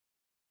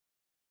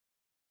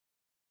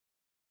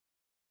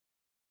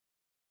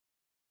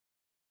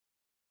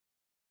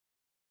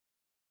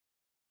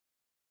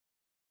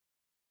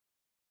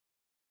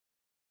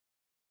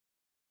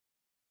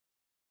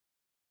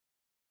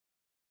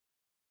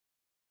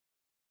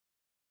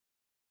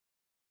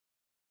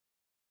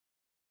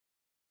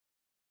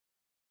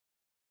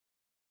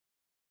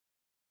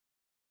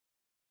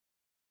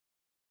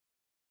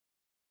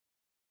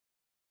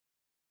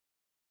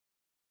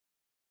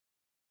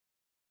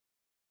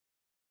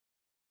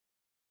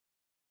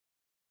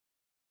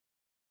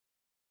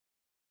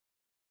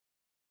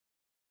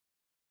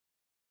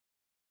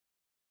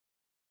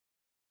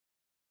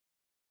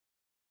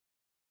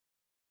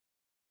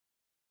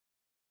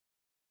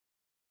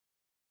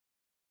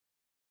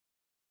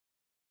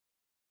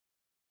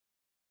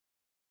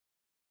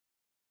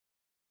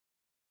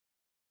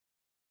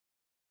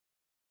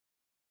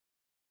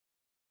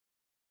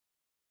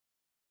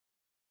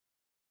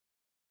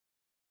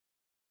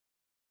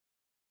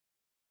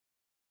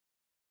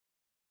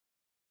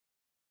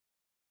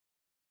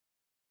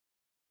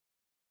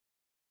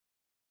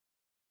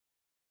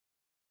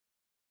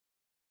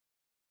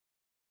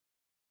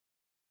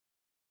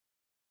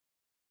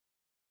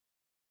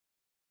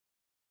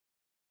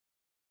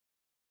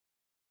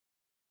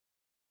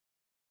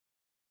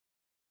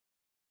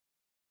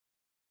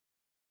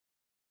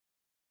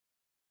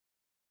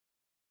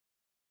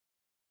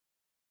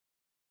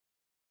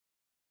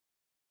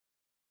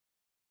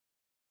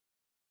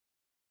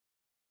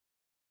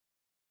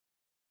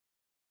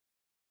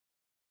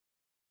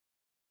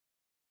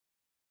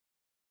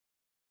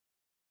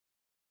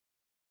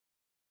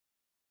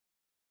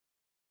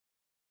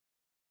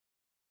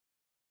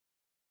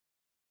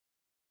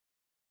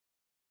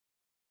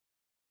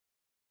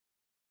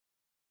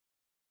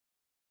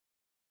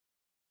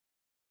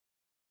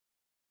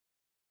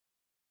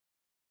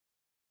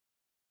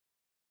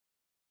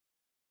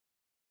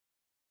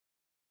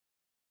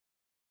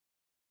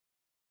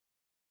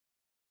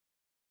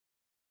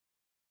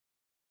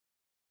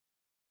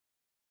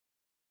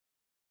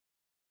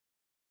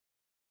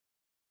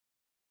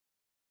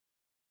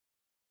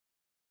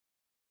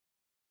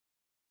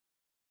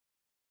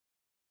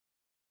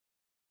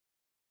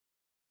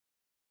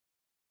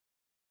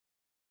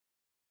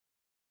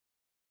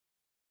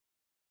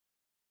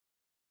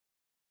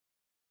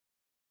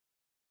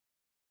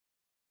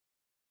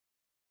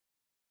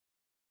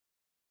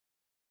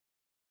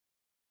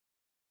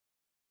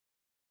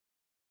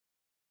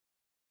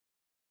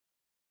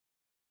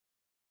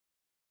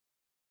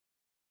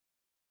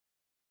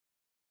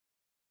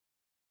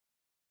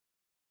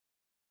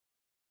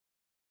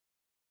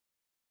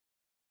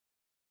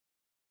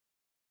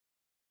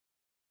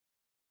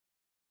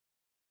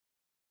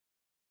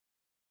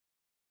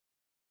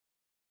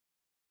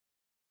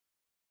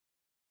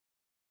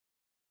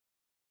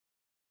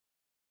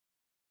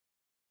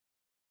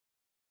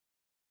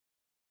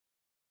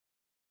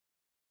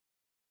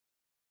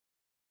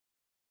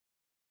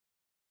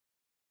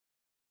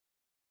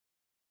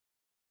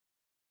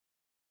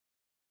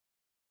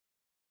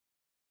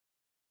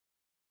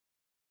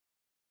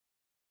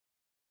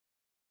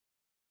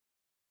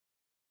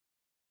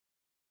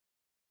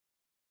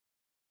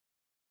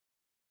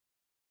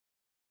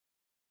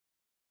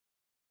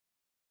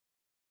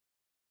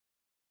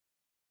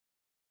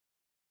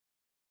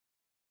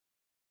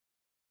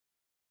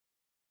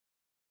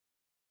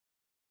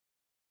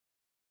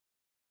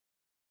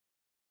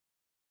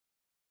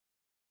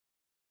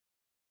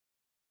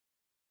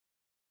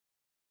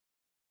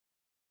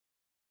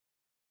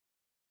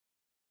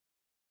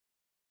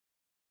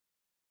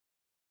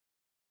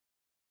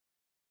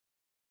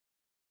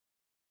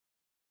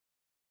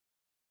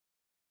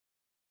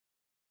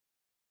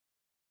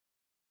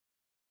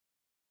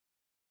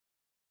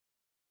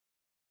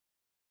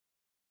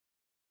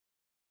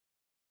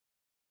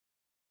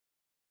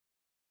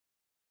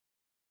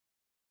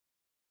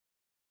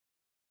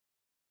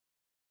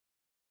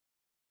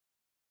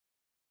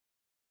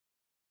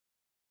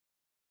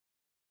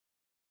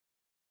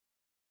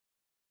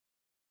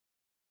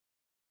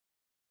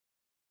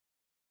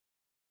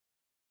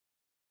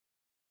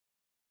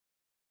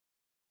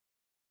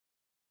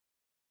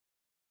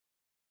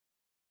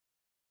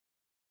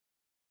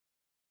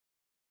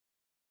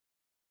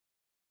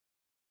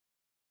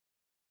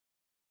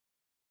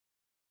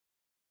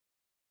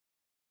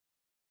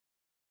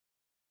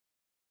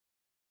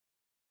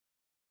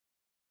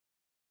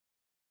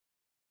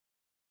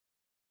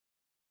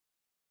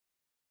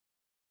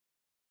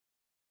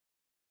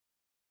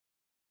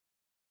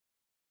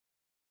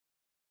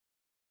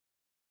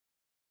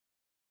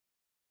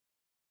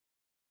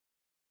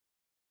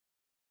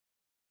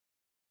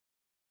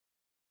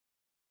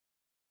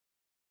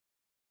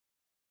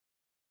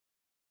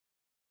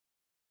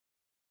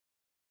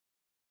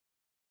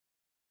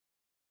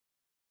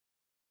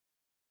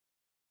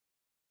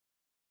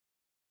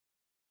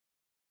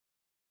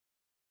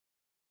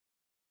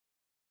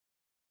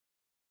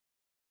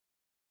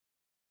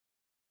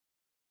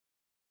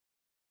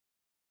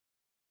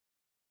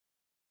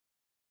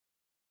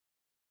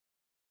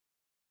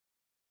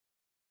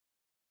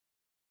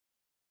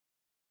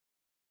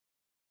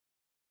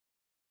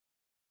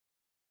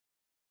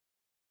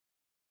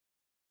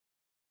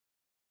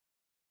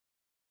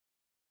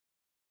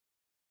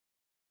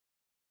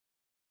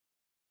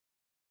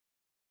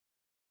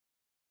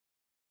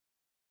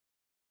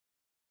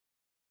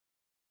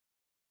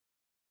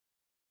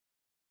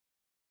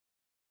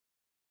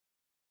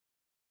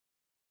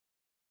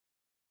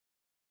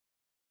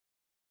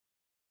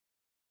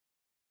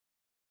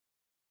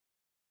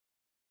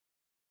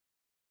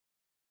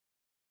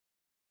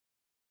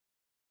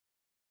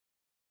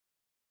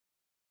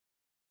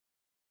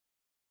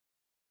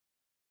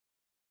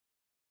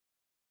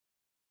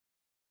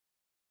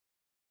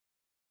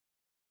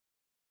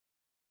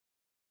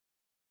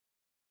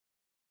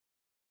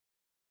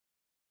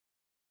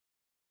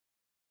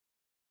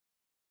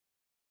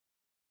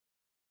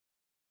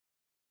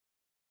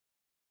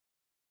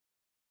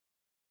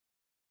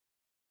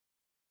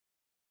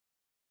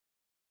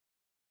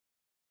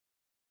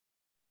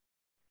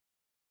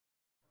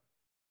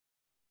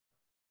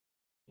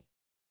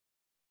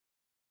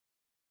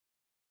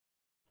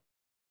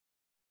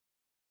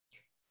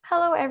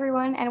Hello,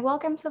 everyone, and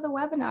welcome to the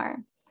webinar.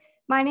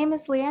 My name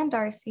is Leanne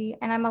Darcy,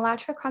 and I'm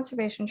Alachua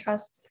Conservation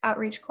Trust's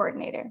Outreach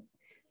Coordinator.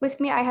 With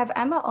me, I have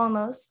Emma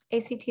Olmos,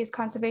 ACT's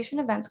Conservation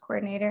Events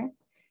Coordinator,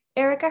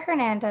 Erica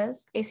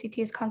Hernandez,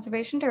 ACT's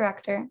Conservation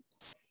Director,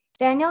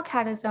 Daniel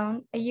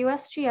Catizone, a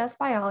USGS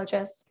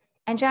biologist,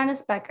 and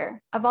Janice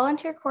Becker, a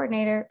volunteer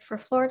coordinator for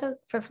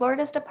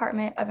Florida's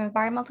Department of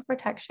Environmental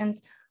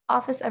Protection's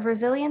Office of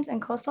Resilience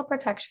and Coastal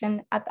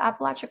Protection at the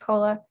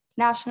Apalachicola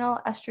National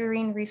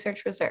Estuarine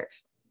Research Reserve.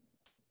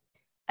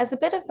 As a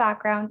bit of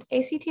background,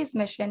 ACT's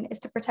mission is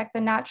to protect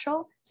the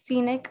natural,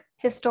 scenic,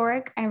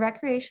 historic, and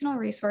recreational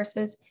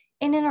resources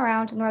in and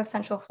around North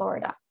Central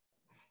Florida.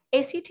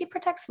 ACT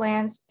protects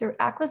lands through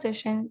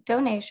acquisition,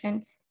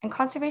 donation, and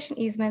conservation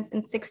easements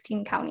in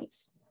 16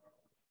 counties.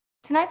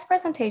 Tonight's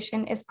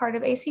presentation is part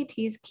of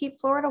ACT's Keep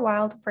Florida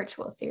Wild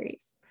virtual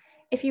series.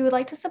 If you would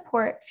like to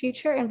support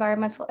future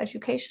environmental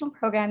educational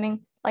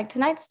programming like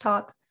tonight's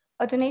talk,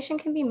 a donation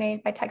can be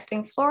made by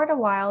texting Florida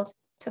Wild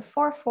to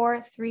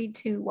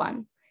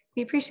 44321.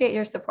 We appreciate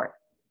your support.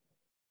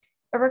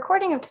 A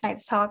recording of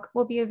tonight's talk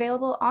will be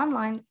available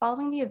online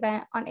following the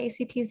event on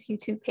ACT's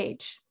YouTube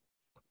page.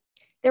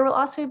 There will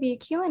also be a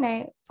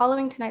Q&A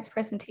following tonight's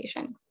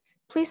presentation.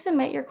 Please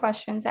submit your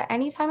questions at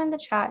any time in the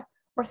chat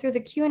or through the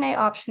Q&A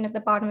option at the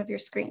bottom of your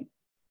screen.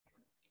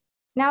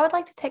 Now I'd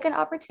like to take an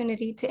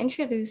opportunity to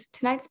introduce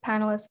tonight's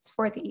panelists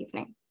for the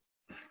evening.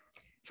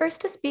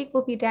 First to speak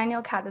will be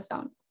Daniel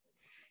Catizone.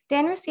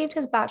 Dan received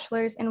his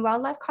bachelor's in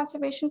wildlife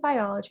conservation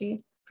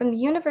biology from the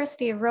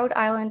University of Rhode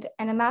Island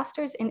and a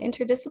master's in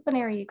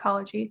interdisciplinary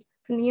ecology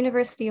from the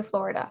University of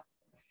Florida.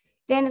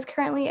 Dan is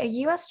currently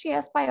a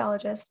USGS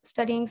biologist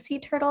studying sea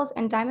turtles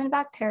and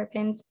diamondback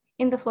terrapins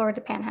in the Florida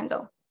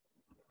Panhandle.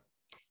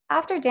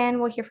 After Dan,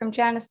 we'll hear from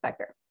Janice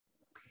Becker.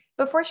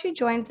 Before she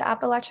joined the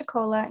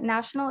Apalachicola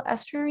National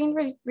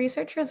Estuarine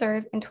Research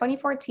Reserve in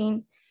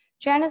 2014,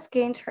 Janice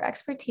gained her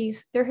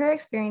expertise through her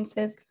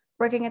experiences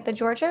working at the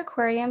Georgia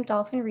Aquarium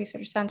Dolphin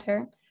Research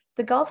Center,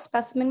 the Gulf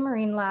Specimen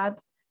Marine Lab,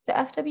 the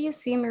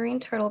FWC Marine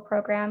Turtle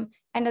Program,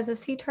 and as a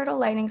sea turtle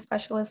lighting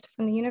specialist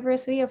from the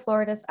University of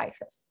Florida's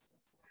IFAS.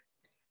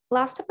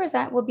 Last to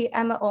present will be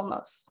Emma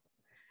Olmos.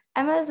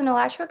 Emma is an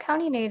Alachua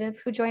County native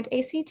who joined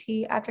ACT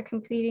after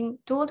completing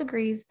dual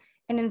degrees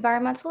in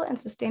environmental and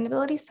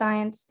sustainability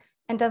science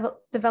and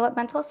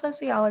developmental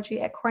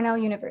sociology at Cornell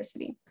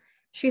University.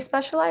 She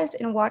specialized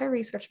in water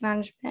research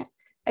management,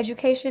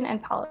 education,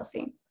 and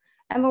policy.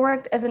 Emma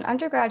worked as an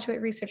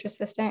undergraduate research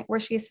assistant where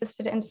she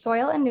assisted in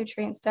soil and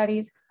nutrient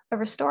studies of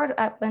restored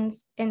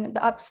uplands in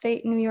the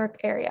upstate New York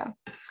area.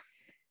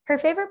 Her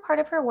favorite part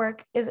of her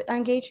work is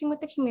engaging with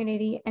the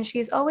community, and she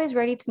is always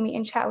ready to meet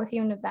and chat with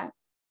you in an event.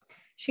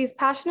 She is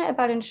passionate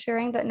about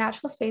ensuring that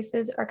natural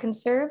spaces are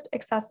conserved,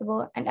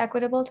 accessible, and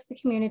equitable to the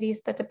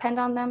communities that depend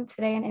on them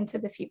today and into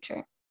the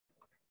future.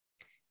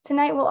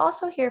 Tonight, we'll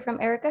also hear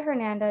from Erica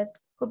Hernandez,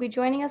 who will be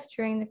joining us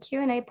during the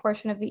Q&A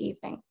portion of the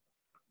evening.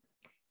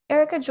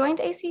 Erica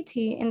joined ACT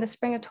in the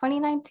spring of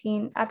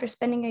 2019 after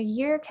spending a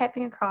year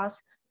camping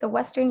across the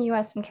Western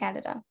US and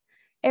Canada.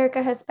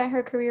 Erica has spent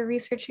her career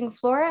researching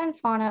flora and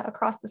fauna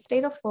across the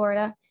state of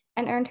Florida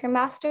and earned her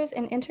master's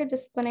in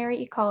interdisciplinary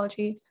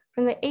ecology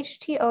from the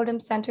H.T. Odom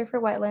Center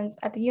for Wetlands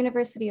at the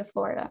University of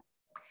Florida.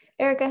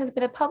 Erica has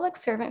been a public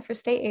servant for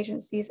state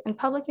agencies and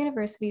public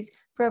universities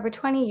for over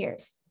 20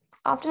 years,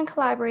 often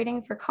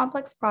collaborating for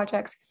complex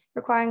projects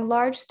requiring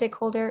large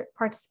stakeholder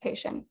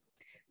participation.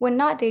 When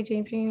not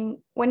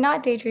daydreaming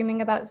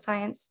about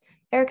science,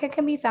 Erica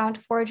can be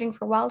found foraging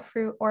for wild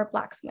fruit or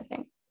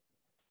blacksmithing.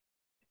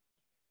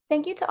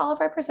 Thank you to all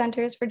of our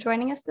presenters for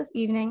joining us this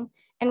evening.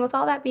 And with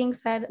all that being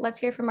said, let's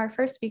hear from our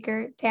first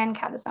speaker, Dan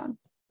Catizone.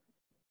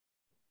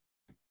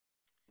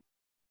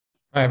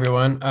 Hi,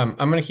 everyone. I'm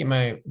going to keep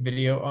my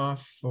video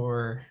off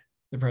for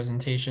the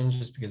presentation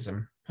just because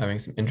I'm having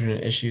some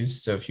internet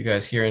issues. So if you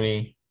guys hear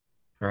any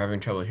or having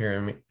trouble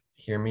hearing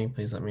me,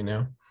 please let me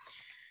know.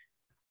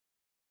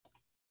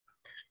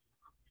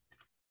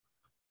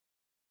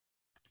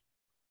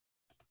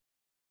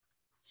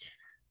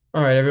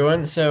 All right,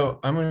 everyone.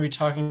 So I'm going to be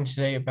talking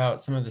today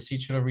about some of the sea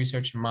turtle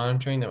research and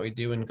monitoring that we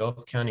do in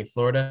Gulf County,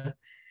 Florida.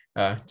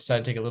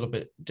 Decided to take a little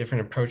bit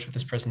different approach with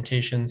this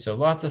presentation. So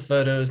lots of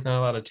photos, not a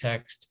lot of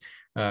text.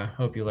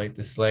 Hope you like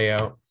this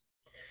layout.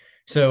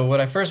 So what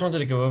I first wanted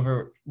to go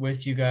over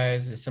with you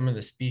guys is some of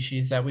the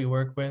species that we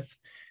work with.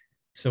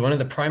 So one of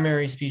the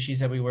primary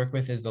species that we work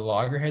with is the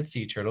loggerhead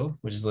sea turtle,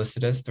 which is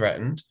listed as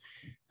threatened.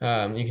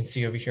 You can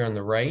see over here on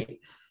the right,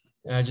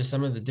 just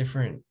some of the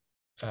different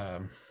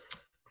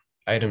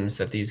items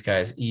that these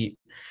guys eat,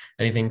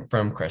 anything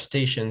from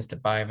crustaceans to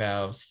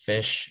bivalves,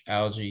 fish,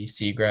 algae,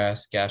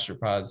 seagrass,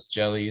 gastropods,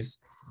 jellies.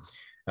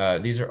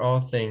 These are all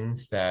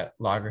things that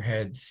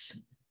loggerheads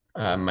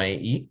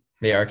might eat.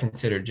 They are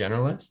considered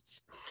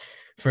generalists.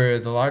 For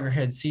the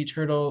loggerhead sea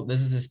turtle, this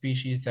is a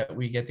species that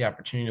we get the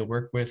opportunity to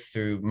work with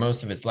through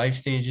most of its life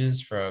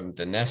stages, from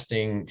the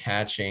nesting,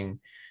 hatching,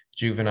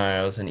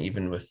 juveniles, and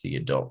even with the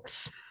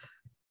adults.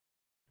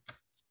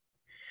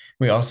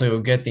 We also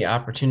get the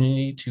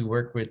opportunity to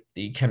work with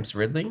the Kemp's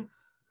Ridley.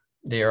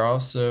 They are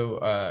also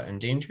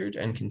endangered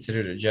and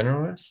considered a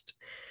generalist.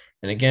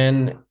 And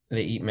again,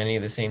 they eat many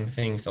of the same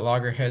things the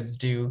loggerheads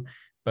do,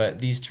 but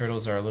these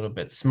turtles are a little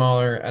bit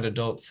smaller at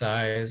adult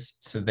size,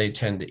 so they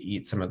tend to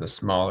eat some of the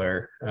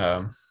smaller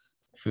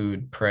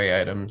food prey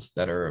items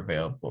that are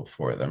available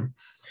for them.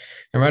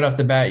 And right off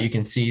the bat, you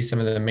can see some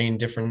of the main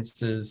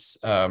differences.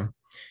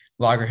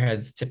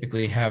 Loggerheads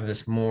typically have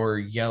this more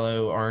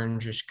yellow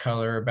orangish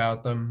color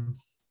about them,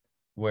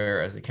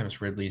 whereas the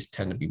Kemp's Ridleys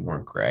tend to be more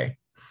gray.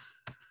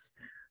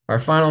 Our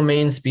final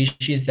main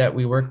species that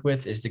we work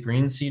with is the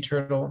green sea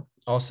turtle,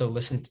 also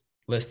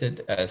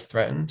listed as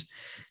threatened.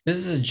 This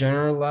is a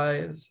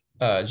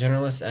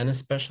generalist and a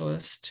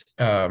specialist.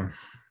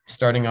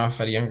 Starting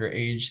off at a younger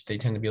age, they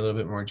tend to be a little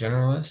bit more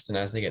generalist, and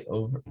as they get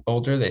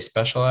older, they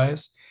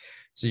specialize.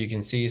 So you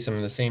can see some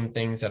of the same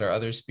things that our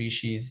other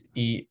species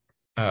eat,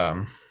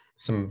 some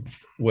of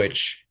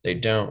which they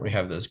don't. We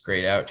have those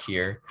grayed out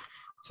here.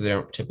 So they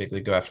don't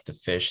typically go after the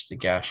fish, the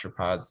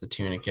gastropods, the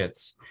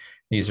tunicates.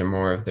 These are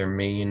more of their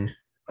main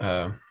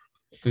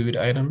food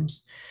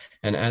items.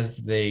 And as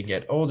they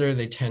get older,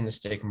 they tend to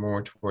stick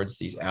more towards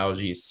these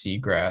algae,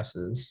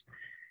 seagrasses.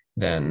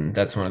 Then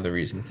that's one of the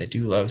reasons they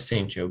do love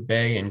St. Joe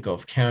Bay and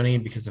Gulf County,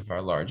 because of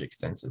our large,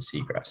 extensive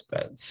seagrass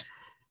beds.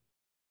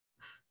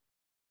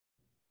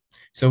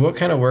 So what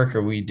kind of work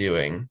are we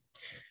doing?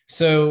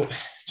 So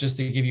just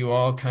to give you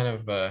all kind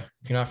of,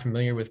 if you're not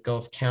familiar with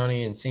Gulf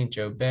County and St.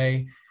 Joe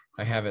Bay,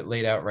 I have it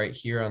laid out right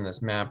here on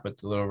this map with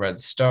the little red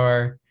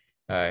star.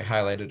 I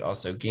highlighted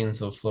also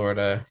Gainesville,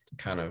 Florida, to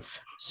kind of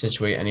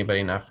situate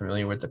anybody not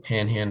familiar with the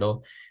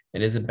Panhandle.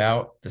 It is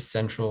about the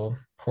central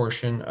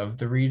portion of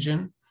the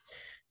region.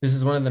 This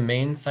is one of the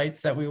main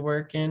sites that we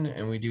work in,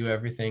 and we do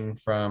everything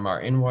from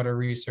our in-water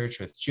research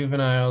with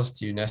juveniles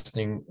to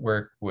nesting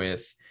work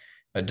with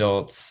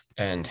adults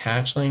and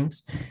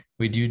hatchlings.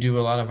 We do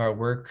a lot of our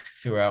work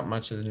throughout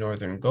much of the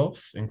Northern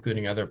Gulf,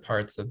 including other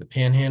parts of the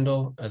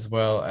Panhandle, as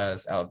well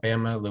as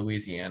Alabama,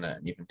 Louisiana,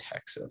 and even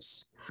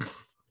Texas.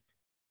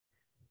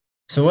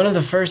 So one of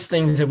the first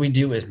things that we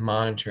do is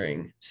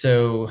monitoring.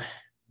 So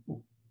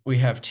we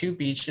have two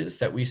beaches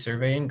that we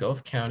survey in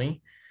Gulf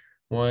County.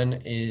 One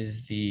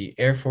is the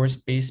Air Force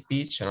Base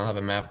Beach, and I'll have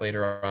a map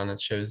later on that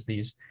shows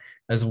these,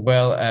 as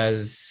well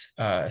as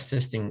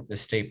assisting the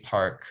state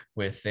park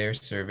with their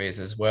surveys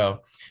as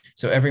well.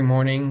 So every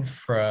morning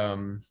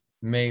from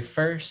May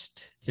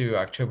 1st through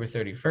October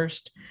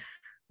 31st,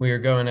 we are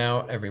going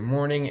out every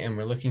morning and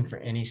we're looking for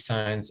any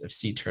signs of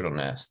sea turtle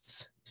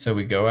nests. So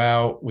we go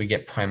out, we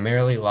get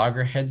primarily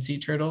loggerhead sea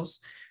turtles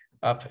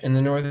up in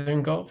the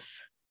Northern Gulf,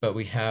 but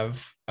we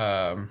have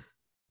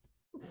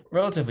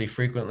relatively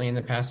frequently in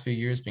the past few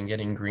years been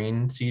getting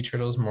green sea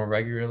turtles more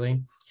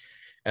regularly.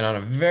 And on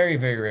a very,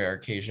 very rare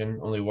occasion,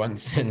 only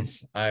once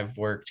since I've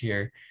worked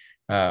here,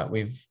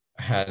 we've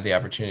had the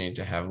opportunity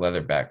to have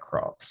leatherback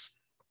crawls.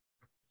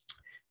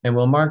 And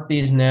we'll mark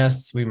these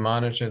nests, we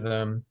monitor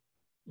them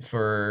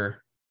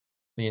for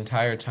the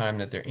entire time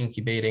that they're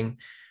incubating.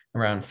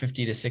 Around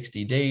 50 to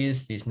 60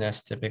 days, these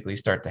nests typically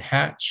start to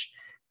hatch,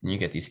 and you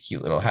get these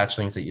cute little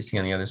hatchlings that you see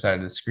on the other side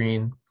of the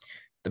screen.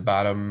 The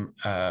bottom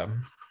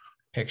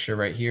picture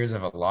right here is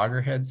of a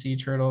loggerhead sea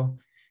turtle,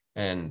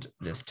 and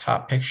this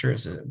top picture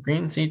is a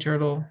green sea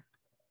turtle.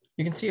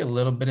 You can see a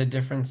little bit of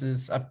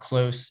differences up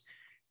close.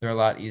 They're a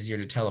lot easier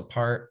to tell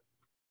apart.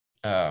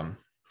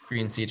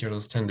 Green sea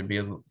turtles tend to be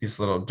these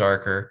little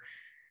darker,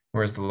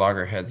 whereas the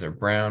loggerheads are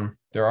brown.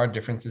 There are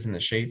differences in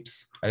the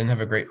shapes. I didn't have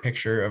a great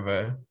picture of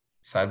a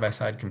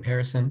side-by-side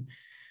comparison,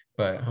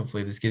 but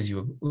hopefully this gives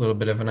you a little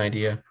bit of an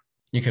idea.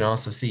 You can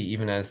also see,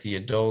 even as the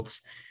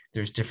adults,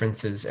 there's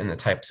differences in the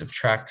types of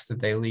tracks that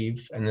they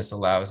leave, and this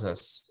allows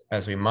us,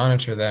 as we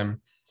monitor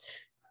them,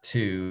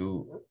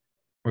 to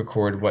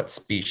record what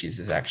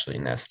species is actually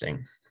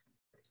nesting.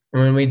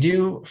 And when we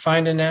do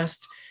find a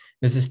nest,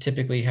 this is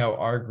typically how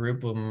our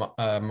group will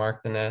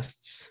mark the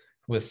nests,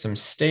 with some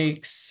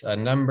stakes, a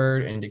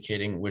number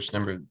indicating which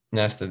number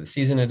nest of the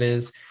season it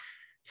is,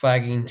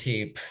 flagging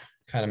tape,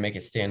 kind of make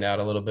it stand out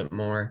a little bit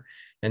more,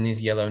 and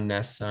these yellow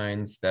nest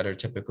signs that are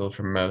typical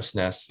for most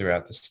nests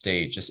throughout the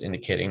state, just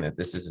indicating that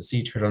this is a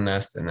sea turtle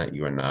nest and that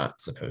you are not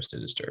supposed to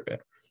disturb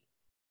it.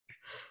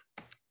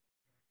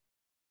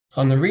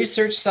 On the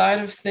research side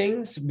of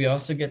things, we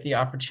also get the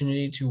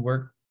opportunity to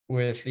work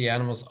with the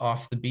animals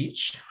off the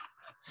beach.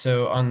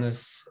 So on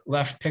this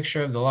left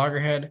picture of the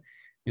loggerhead,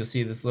 you'll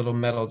see this little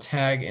metal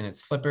tag in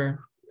its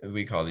flipper.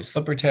 We call these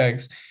flipper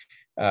tags.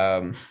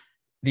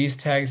 These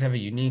tags have a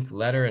unique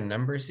letter and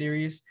number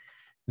series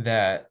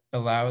that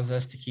allows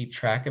us to keep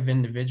track of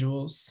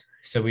individuals.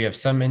 So we have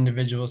some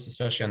individuals,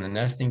 especially on the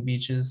nesting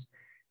beaches,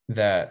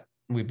 that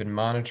we've been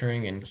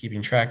monitoring and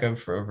keeping track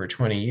of for over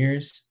 20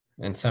 years.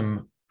 And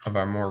some of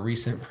our more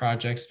recent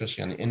projects,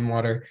 especially on the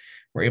in-water,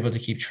 we're able to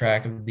keep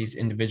track of these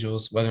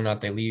individuals, whether or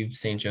not they leave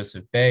St.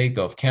 Joseph Bay,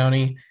 Gulf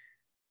County.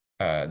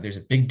 There's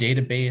a big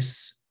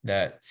database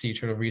that sea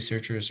turtle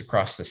researchers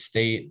across the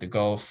state, the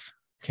Gulf,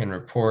 can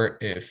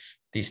report if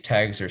these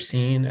tags are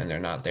seen and they're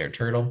not their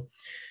turtle.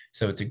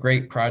 So it's a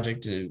great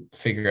project to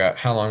figure out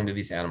how long do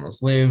these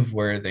animals live,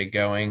 where are they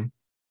going.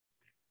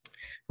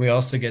 We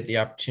also get the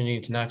opportunity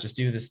to not just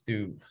do this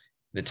through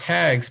the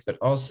tags, but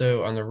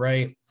also on the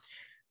right,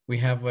 we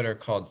have what are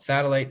called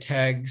satellite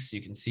tags.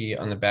 You can see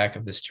on the back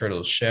of this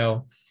turtle's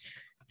shell.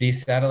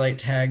 These satellite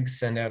tags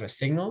send out a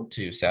signal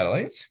to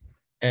satellites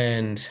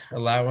and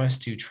allow us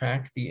to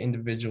track the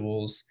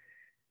individuals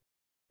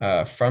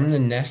from the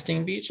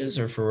nesting beaches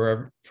or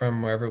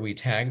from wherever we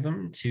tag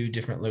them to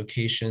different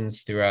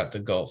locations throughout the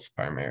Gulf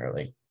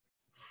primarily.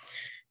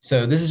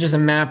 So this is just a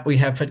map we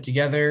have put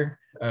together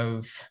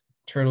of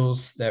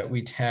turtles that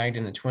we tagged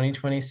in the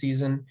 2020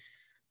 season.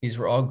 These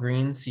were all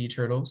green sea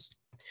turtles.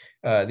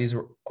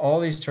 All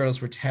these turtles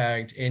were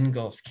tagged in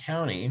Gulf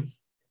County,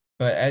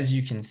 but as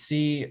you can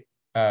see,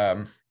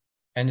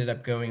 ended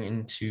up going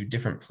into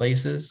different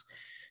places.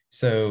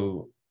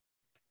 So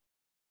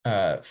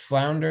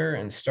flounder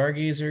and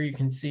stargazer, you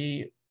can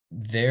see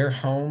their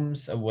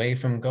homes away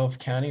from Gulf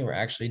County were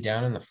actually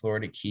down in the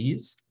Florida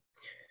Keys.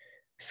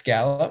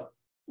 Scallop,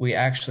 we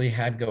actually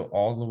had go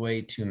all the way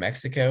to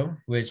Mexico,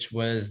 which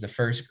was the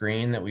first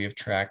green that we have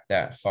tracked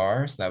that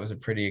far. So that was a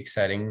pretty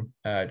exciting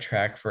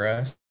track for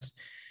us.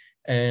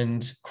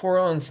 And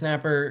coral and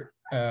snapper,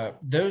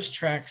 those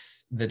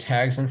tracks, the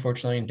tags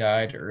unfortunately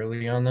died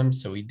early on them.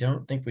 So we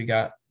don't think we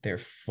got their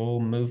full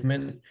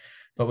movement,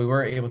 but we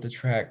were able to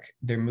track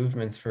their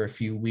movements for a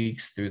few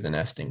weeks through the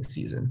nesting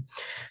season.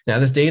 Now,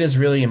 this data is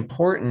really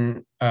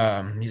important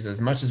because as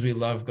much as we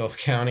love Gulf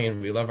County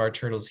and we love our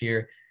turtles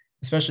here,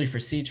 especially for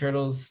sea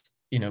turtles,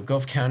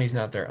 Gulf County is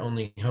not their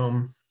only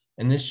home.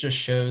 And this just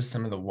shows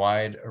some of the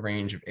wide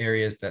range of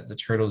areas that the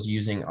turtles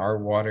using our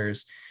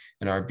waters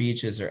and our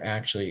beaches are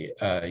actually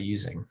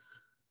using.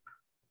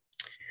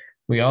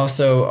 We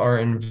also are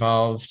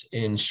involved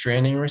in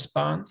stranding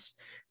response.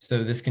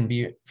 So this can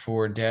be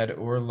for dead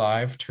or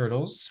live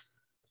turtles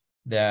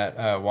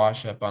that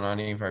wash up on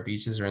any of our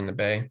beaches or in the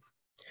bay.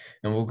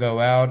 And we'll go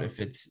out, if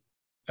it's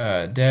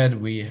dead,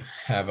 we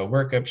have a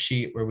workup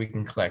sheet where we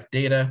can collect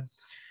data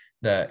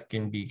that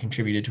can be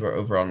contributed to our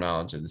overall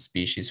knowledge of the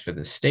species for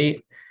the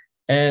state.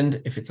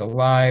 And if it's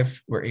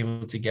alive, we're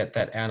able to get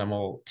that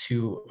animal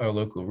to a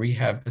local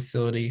rehab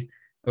facility.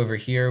 Over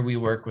here, we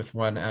work with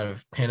one out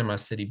of Panama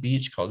City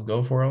Beach called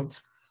Gulf World.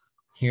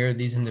 Here,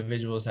 these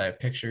individuals I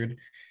have pictured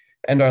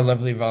and our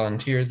lovely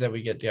volunteers that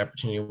we get the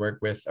opportunity to work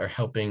with are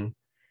helping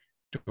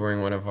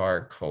during one of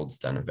our cold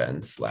stun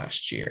events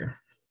last year.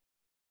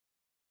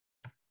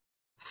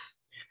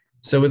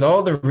 So with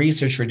all the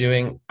research we're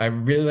doing, I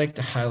really like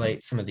to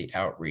highlight some of the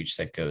outreach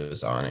that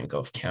goes on in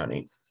Gulf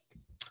County.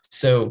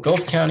 So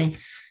Gulf County,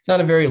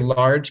 not a very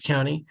large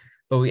county,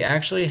 but we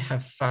actually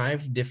have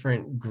 5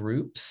 different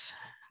groups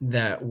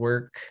that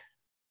work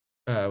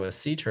with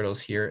sea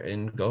turtles here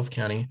in Gulf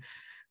County.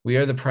 We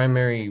are the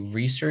primary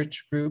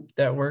research group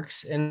that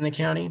works in the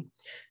county.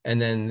 And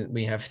then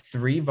we have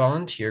 3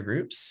 volunteer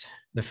groups.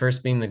 The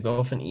first being the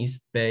Gulf and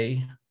East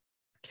Bay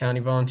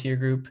County Volunteer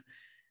Group,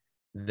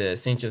 the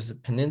St.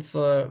 Joseph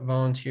Peninsula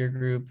Volunteer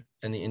Group,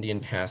 and the Indian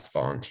Pass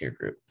Volunteer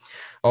Group.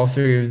 All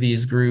 3 of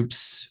these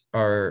groups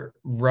are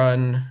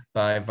run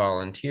by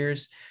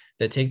volunteers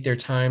that take their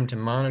time to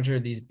monitor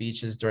these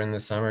beaches during the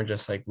summer,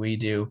 just like we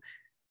do,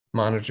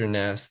 monitor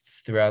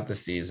nests throughout the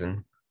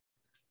season,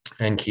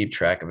 and keep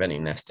track of any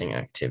nesting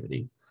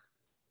activity.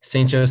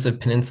 St. Joseph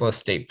Peninsula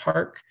State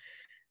Park,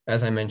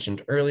 as I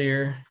mentioned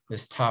earlier,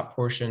 this top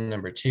portion,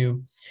 number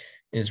 2,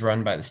 is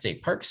run by the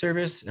State Park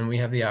Service, and we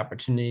have the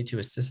opportunity to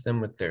assist them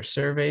with their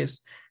surveys.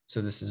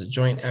 So this is a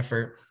joint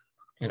effort,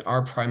 and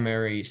our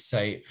primary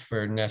site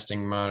for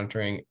nesting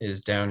monitoring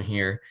is down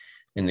here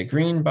in the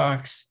green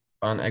box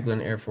on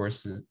Eglin Air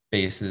Force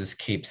Base's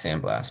Cape San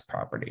Blas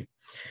property.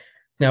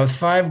 Now, with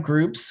 5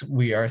 groups,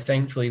 we are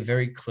thankfully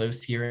very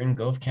close here in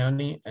Gulf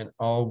County and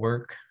all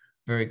work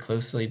very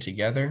closely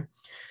together.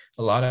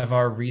 A lot of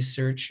our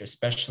research,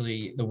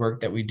 especially the work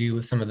that we do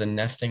with some of the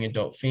nesting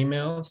adult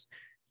females,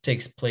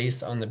 takes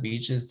place on the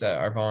beaches that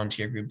our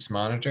volunteer groups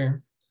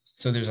monitor.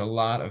 So there's a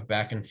lot of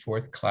back and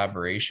forth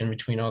collaboration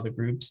between all the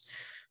groups,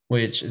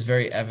 which is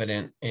very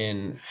evident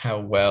in how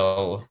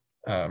well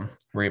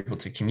we're able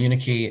to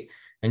communicate,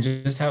 and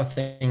just how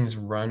things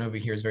run over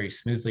here is very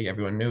smoothly.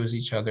 Everyone knows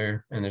each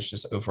other, and there's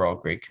just overall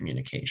great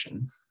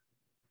communication.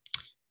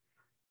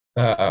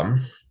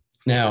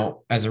 Now,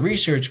 as a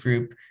research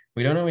group,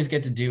 we don't always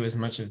get to do as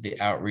much of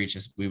the outreach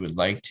as we would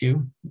like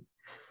to,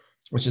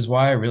 which is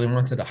why I really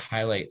wanted to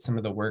highlight some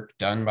of the work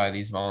done by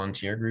these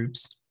volunteer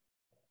groups.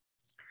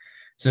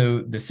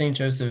 So the St.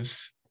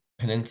 Joseph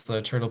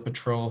Peninsula Turtle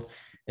Patrol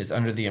is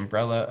under the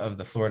umbrella of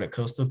the Florida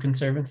Coastal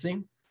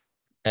Conservancy.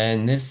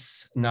 And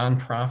this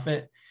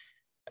nonprofit,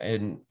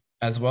 and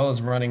as well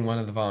as running one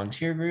of the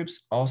volunteer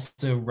groups,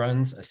 also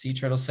runs a sea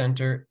turtle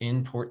center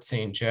in Port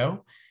St.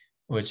 Joe,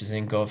 which is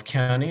in Gulf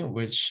County,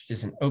 which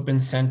is an open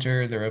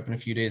center. They're open a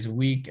few days a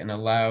week and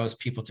allows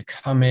people to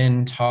come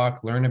in,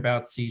 talk, learn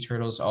about sea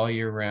turtles all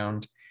year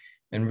round,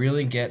 and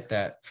really get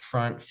that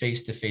front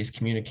face-to-face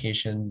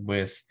communication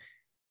with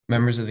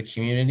members of the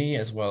community,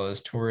 as well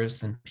as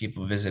tourists and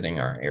people visiting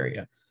our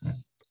area.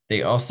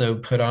 They also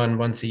put on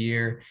once a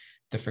year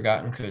the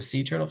Forgotten Coast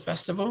Sea Turtle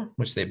Festival,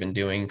 which they've been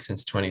doing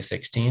since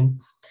 2016.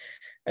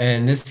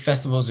 And this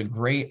festival is a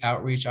great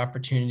outreach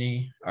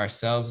opportunity.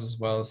 Ourselves, as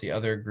well as the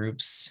other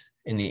groups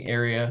in the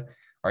area,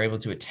 are able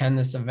to attend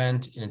this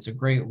event. And it's a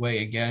great way,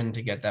 again,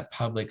 to get that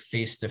public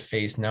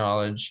face-to-face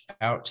knowledge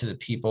out to the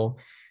people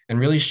and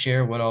really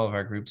share what all of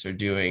our groups are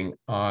doing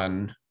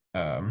on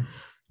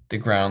the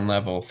ground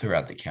level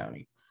throughout the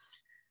county.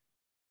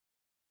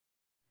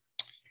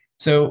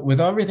 So with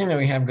everything that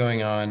we have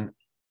going on,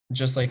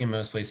 just like in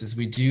most places,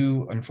 we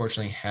do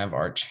unfortunately have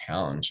our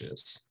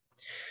challenges.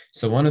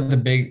 So some of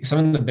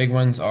the big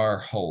ones are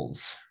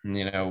holes. And,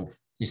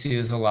 you see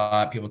this a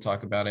lot, people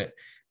talk about it.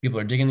 People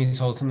are digging these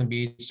holes on the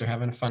beach, they're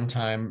having a fun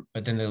time,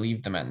 but then they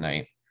leave them at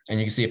night. And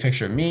you can see a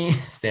picture of me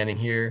standing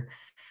here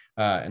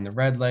in the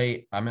red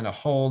light. I'm in a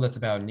hole that's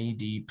about knee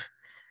deep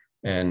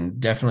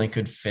and definitely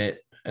could fit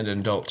an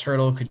adult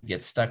turtle, could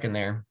get stuck in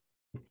there.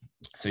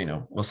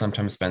 So, we'll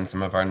sometimes spend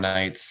some of our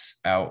nights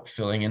out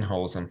filling in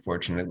holes,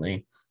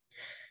 unfortunately.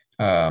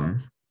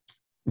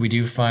 We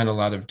do find a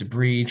lot of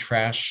debris,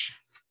 trash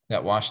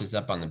that washes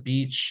up on the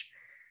beach.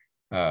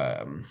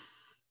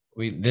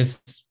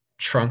 This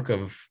trunk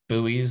of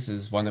buoys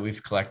is one that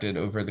we've collected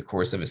over the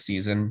course of a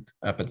season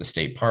up at the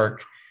state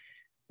park.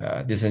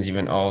 This isn't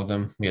even all of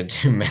them. We had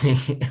too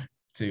many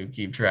to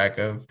keep track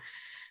of.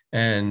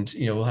 And,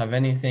 we'll have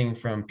anything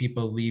from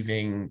people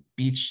leaving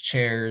beach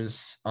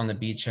chairs on the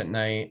beach at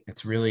night.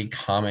 It's really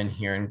common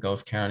here in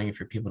Gulf County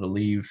for people to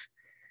leave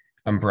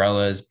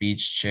umbrellas,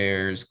 beach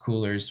chairs,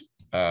 coolers,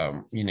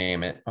 you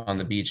name it, on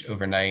the beach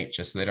overnight,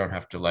 just so they don't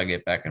have to lug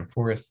it back and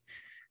forth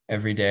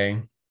every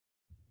day.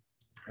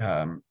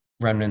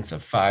 Remnants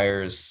of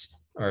fires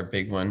are a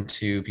big one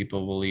too.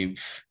 People will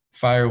leave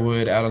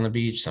firewood out on the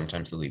beach.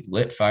 Sometimes they leave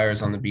lit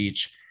fires on the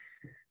beach.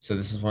 So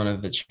this is one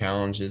of the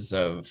challenges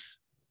of,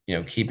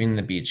 keeping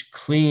the beach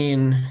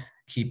clean,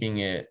 keeping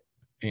it,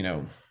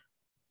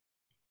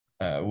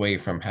 away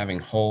from having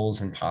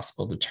holes and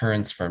possible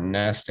deterrents from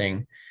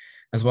nesting,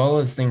 as well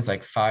as things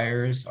like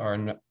fires are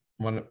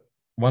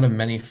one of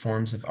many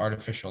forms of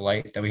artificial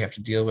light that we have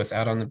to deal with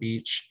out on the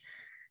beach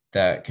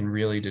that can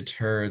really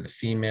deter the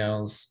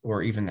females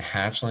or even the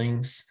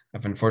hatchlings.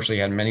 I've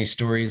unfortunately had many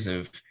stories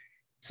of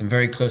some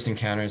very close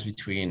encounters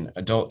between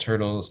adult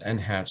turtles and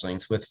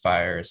hatchlings with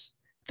fires.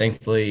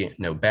 Thankfully,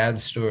 no bad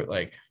stories,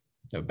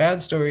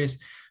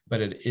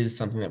 but it is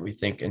something that we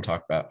think and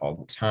talk about all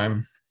the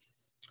time.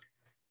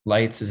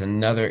 Lights is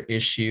another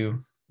issue.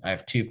 I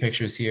have two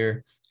pictures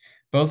here.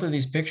 Both of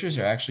these pictures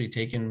are actually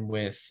taken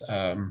with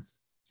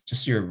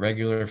just your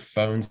regular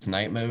phone's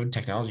night mode.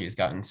 Technology has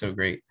gotten so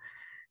great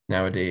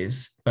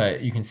nowadays,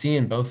 but you can see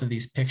in both of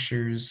these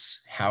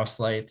pictures house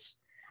lights.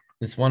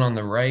 This one on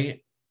the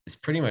right is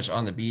pretty much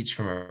on the beach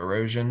from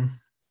erosion,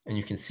 and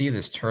you can see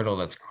this turtle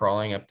that's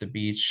crawling up the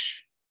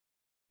beach.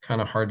 Kind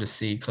of hard to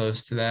see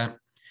close to that,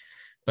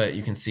 but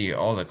you can see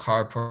all the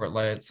carport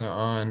lights are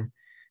on.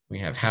 We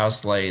have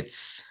house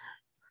lights,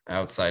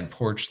 outside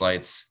porch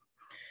lights.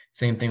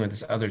 Same thing with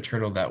this other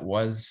turtle that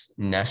was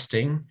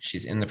nesting.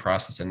 She's in the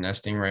process of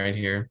nesting right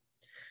here.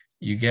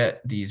 You get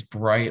these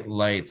bright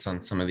lights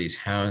on some of these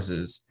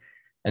houses.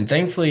 And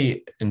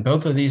thankfully, in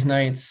both of these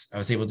nights, I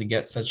was able to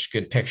get such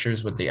good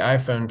pictures with the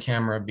iPhone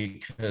camera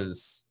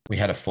because we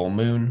had a full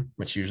moon,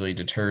 which usually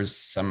deters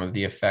some of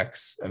the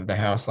effects of the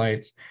house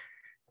lights.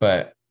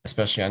 But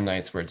especially on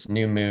nights where it's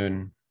new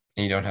moon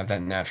and you don't have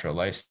that natural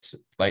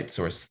light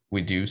source,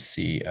 we do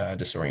see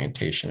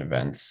disorientation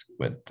events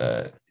with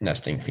the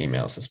nesting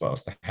females as well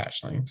as the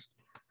hatchlings.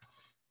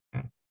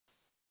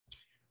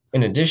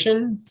 In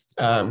addition,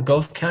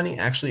 Gulf County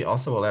actually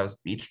also allows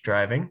beach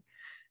driving.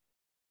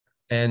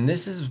 And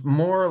this is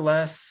more or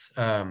less,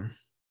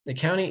 the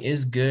county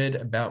is good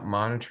about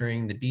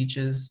monitoring the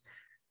beaches.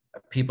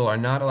 People are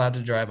not allowed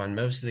to drive on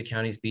most of the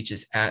county's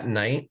beaches at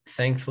night,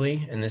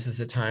 thankfully. And this is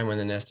the time when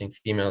the nesting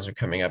females are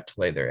coming up to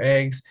lay their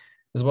eggs,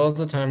 as well as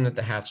the time that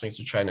the hatchlings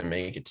are trying to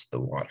make it to the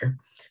water.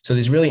 So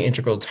these really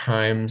integral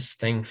times,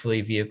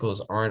 thankfully,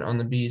 vehicles aren't on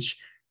the beach,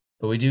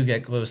 but we do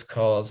get close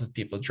calls with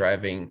people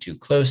driving too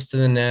close to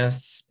the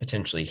nests,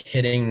 potentially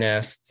hitting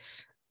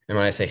nests. And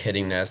when I say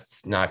hitting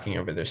nests, knocking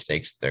over their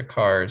stakes with their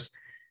cars,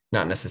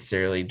 not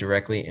necessarily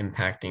directly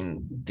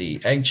impacting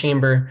the egg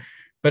chamber,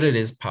 but it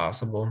is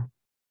possible.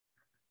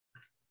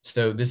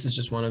 So this is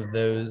just one of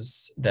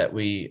those that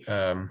we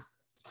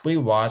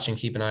watch and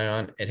keep an eye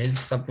on. It is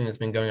something that's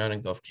been going on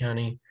in Gulf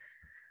County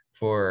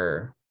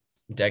for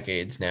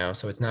decades now,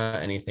 so it's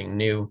not anything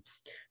new,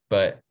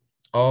 but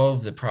all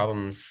of the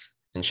problems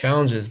and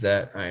challenges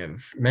that I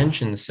have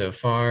mentioned so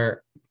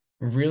far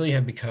really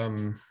have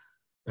become,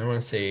 I don't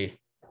want to say,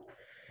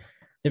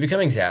 they've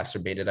become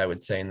exacerbated, I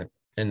would say,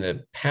 in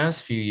the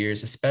past few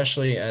years,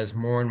 especially as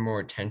more and more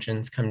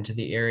attentions come to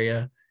the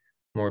area.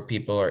 More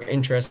people are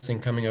interested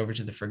in coming over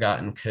to the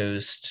Forgotten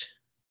Coast,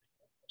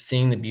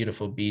 seeing the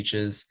beautiful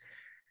beaches.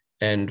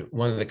 And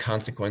one of the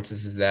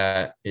consequences is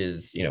that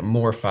is,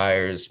 more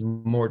fires,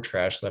 more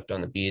trash left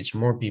on the beach,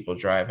 more people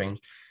driving.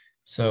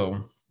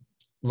 So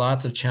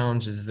lots of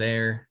challenges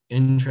there.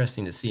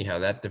 Interesting to see how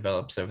that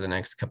develops over the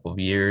next couple of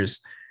years,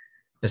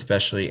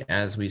 especially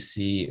as we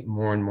see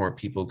more and more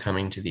people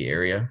coming to the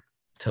area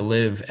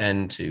live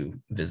and to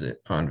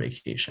visit on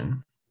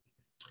vacation.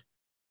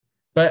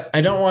 But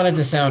I don't want it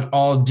to sound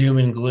all doom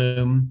and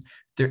gloom.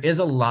 There is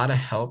a lot of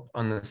help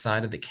on the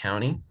side of the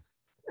county,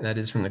 that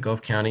is from the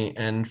Gulf County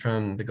and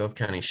from the Gulf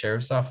County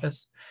Sheriff's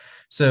Office.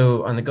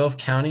 So on the Gulf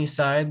County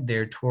side,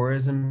 their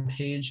tourism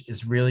page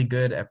is really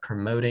good at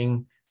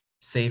promoting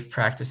safe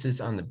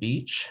practices on the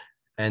beach.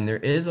 And there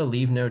is a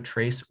leave no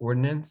trace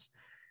ordinance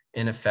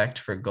in effect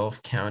for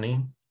Gulf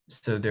County.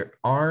 So there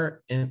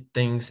are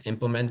things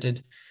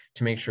implemented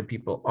to make sure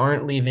people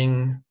aren't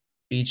leaving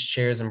beach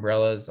chairs,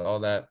 umbrellas, all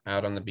that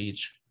out on the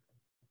beach,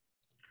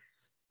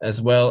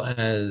 as well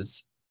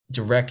as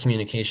direct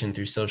communication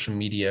through social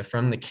media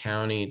from the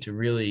county to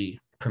really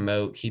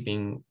promote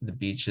keeping the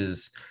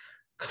beaches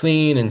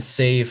clean and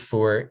safe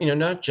for,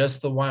 not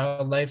just the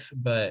wildlife,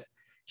 but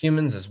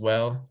humans as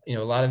well. A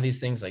lot of these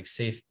things like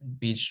safe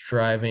beach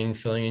driving,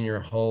 filling in your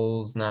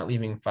holes, not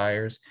leaving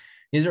fires.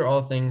 These are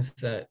all things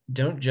that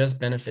don't just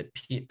benefit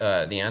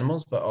the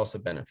animals, but also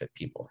benefit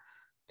people.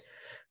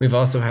 We've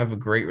also have a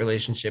great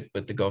relationship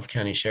with the Gulf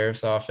County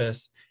Sheriff's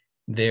Office.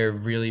 They're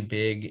really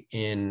big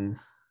in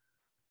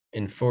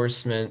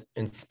enforcement,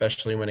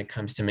 especially when it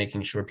comes to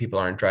making sure people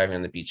aren't driving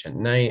on the beach at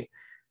night,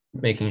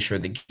 making sure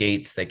the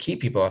gates that keep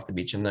people off the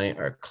beach at night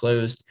are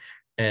closed.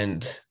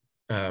 And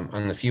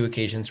on the few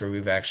occasions where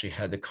we've actually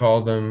had to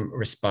call them,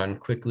 respond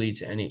quickly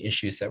to any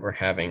issues that we're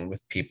having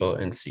with people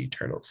and sea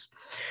turtles.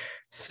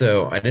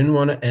 So I didn't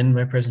want to end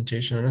my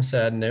presentation on a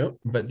sad note,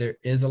 but there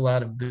is a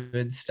lot of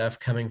good stuff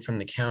coming from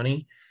the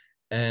county.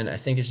 And I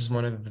think it's just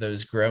one of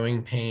those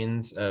growing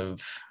pains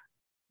of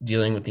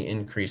dealing with the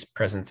increased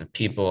presence of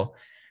people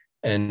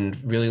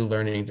and really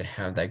learning to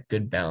have that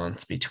good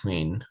balance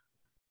between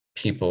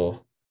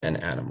people and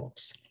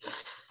animals.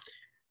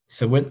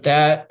 So with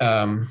that,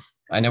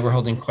 I know we're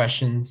holding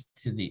questions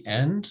to the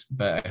end,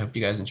 but I hope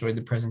you guys enjoyed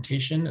the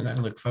presentation and I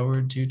look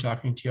forward to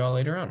talking to you all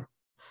later on.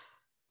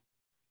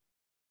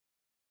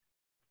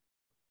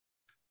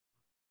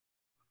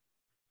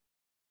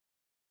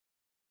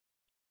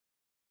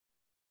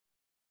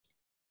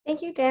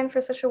 Thank you, Dan,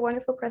 for such a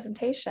wonderful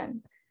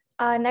presentation.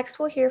 Next,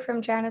 we'll hear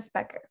from Janice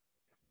Becker.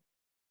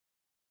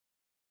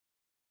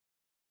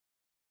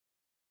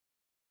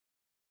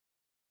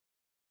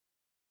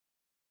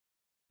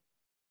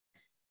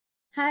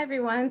 Hi,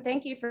 everyone.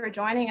 Thank you for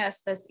joining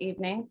us this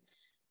evening.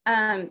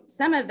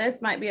 Some of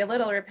this might be a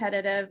little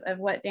repetitive of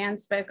what Dan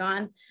spoke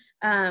on.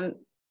 A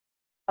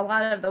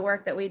lot of the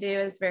work that we do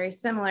is very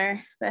similar,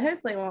 but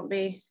hopefully it won't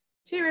be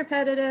too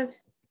repetitive.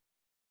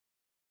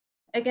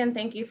 Again,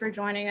 thank you for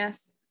joining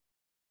us.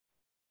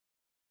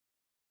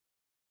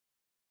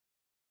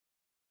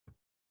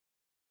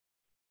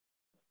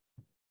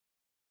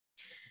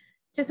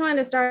 Just wanted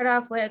to start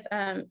off with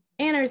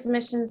ANR's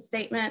mission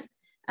statement.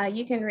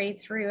 You can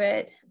read through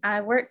it.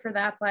 I work for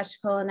the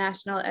Alachua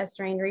National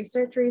Estuarine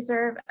Research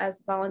Reserve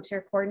as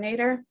volunteer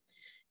coordinator.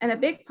 And a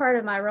big part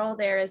of my role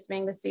there is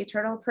being the Sea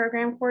Turtle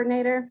Program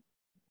Coordinator.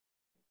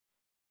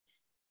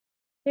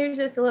 Here's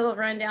just a little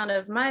rundown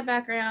of my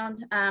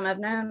background. I'm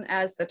known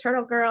as the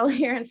Turtle Girl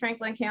here in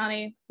Franklin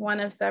County, one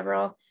of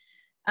several.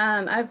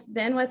 I've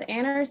been with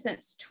ANR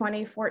since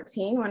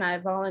 2014 when I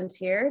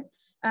volunteered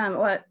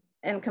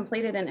and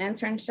completed an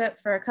internship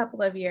for a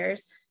couple of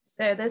years.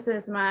 So this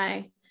is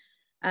my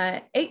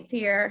 8th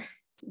year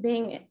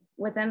being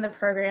within the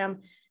program,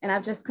 and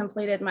I've just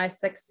completed my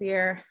 6th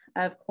year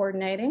of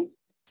coordinating.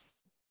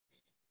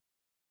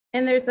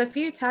 And there's a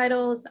few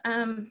titles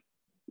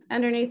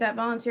underneath that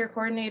volunteer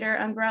coordinator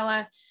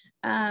umbrella.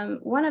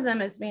 One of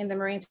them is being the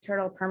marine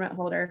turtle permit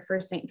holder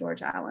for St.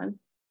 George Island.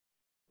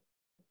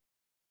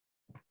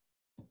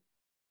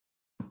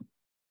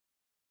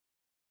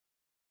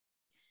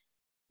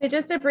 So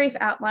just a brief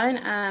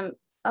outline.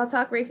 I'll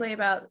talk briefly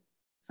about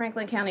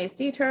Franklin County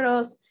sea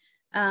turtles,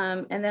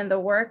 and then the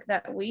work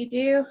that we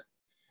do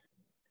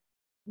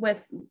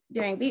with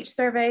doing beach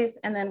surveys,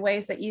 and then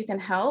ways that you can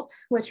help,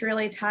 which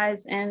really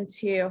ties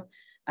into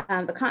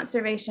the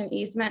conservation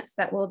easements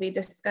that will be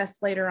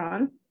discussed later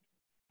on.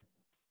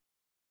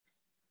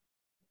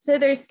 So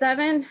there's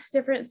 7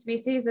 different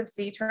species of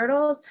sea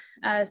turtles.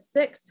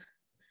 6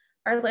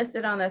 are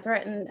listed on the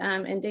threatened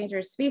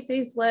endangered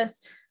species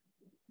list.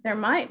 There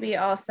might be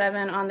all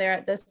 7 on there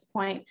at this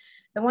point.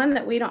 The one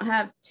that we don't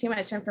have too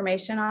much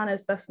information on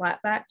is the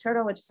flatback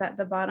turtle, which is at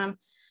the bottom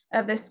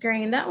of the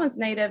screen. That one's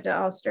native to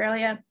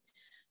Australia,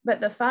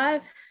 but the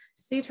 5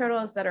 sea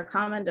turtles that are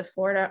common to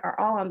Florida are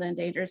all on the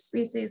endangered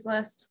species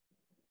list.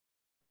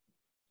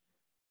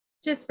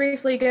 Just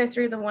briefly go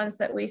through the ones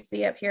that we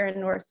see up here in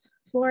North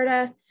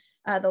Florida.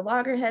 The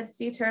loggerhead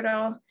sea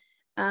turtle,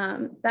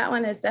 that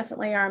one is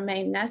definitely our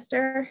main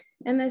nester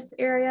in this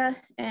area.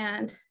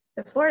 And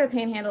the Florida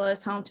Panhandle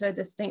is home to a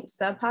distinct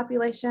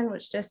subpopulation,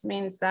 which just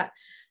means that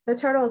the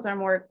turtles are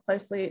more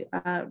closely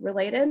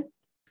related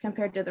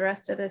compared to the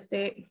rest of the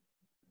state.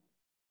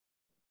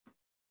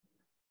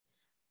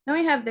 Then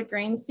we have the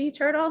green sea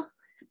turtle.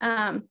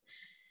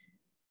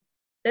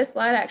 This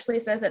slide actually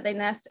says that they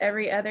nest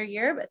every other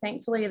year, but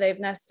thankfully they've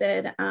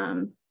nested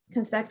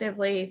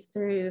consecutively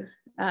through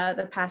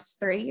the past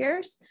 3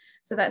 years.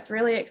 So that's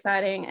really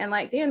exciting. And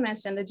like Dan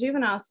mentioned, the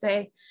juveniles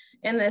stay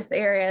in this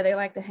area. They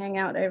like to hang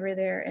out over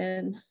there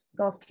in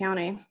Gulf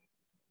County.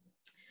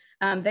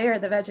 They are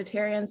the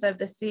vegetarians of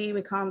the sea.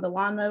 We call them the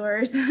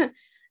lawnmowers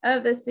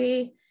of the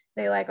sea.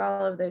 They like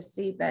all of those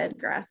seabed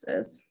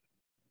grasses.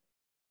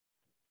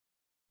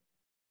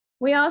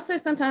 We also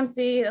sometimes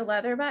see a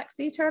leatherback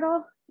sea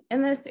turtle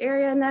in this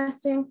area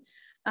nesting.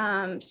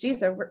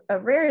 She's a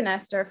rare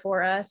nester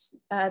for us.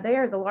 They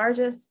are the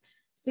largest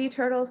sea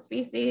turtle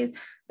species.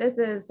 This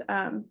is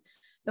the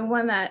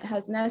one that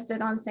has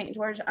nested on St.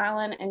 George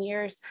Island in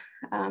years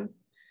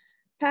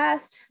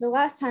past. The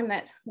last time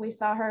that we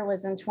saw her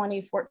was in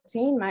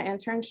 2014, my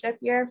internship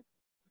year.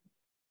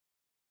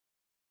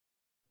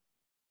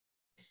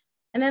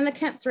 And then the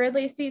Kemp's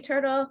Ridley sea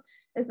turtle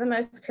is the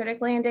most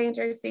critically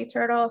endangered sea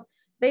turtle.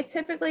 They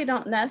typically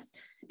don't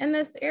nest in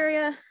this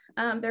area.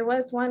 There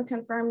was one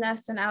confirmed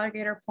nest in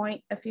Alligator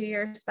Point a few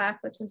years back,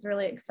 which was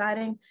really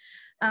exciting.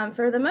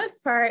 For the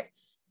most part,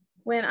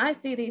 when I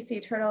see these sea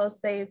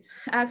turtles, they've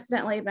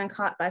accidentally been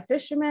caught by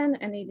fishermen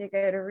and need to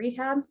go to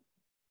rehab.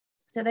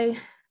 So they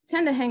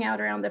tend to hang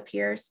out around the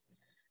piers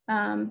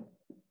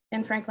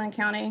in Franklin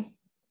County.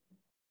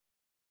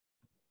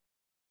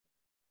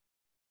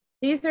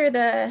 These are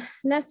the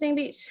nesting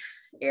beach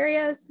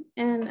areas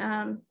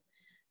in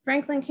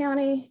Franklin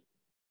County.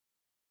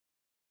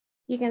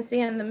 You can see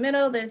in the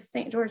middle, this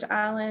St. George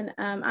Island.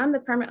 I'm the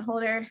permit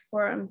holder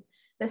for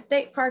the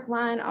state park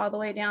line all the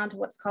way down to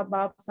what's called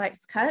Bob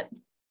Sykes Cut.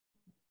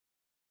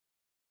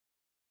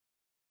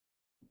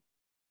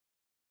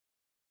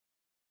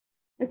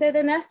 And so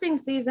the nesting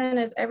season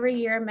is every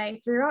year, May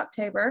through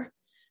October.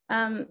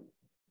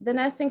 The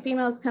nesting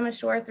females come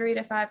ashore 3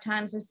 to 5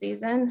 times a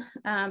season,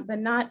 but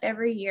not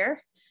every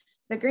year.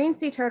 The green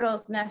sea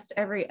turtles nest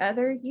every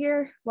other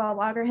year, while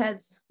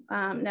loggerheads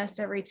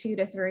nest every 2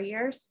 to 3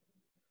 years.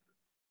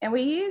 And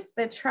we use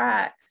the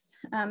tracks.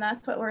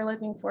 That's what we're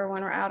looking for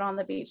when we're out on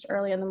the beach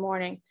early in the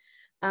morning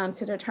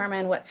to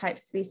determine what type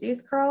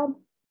species crawled.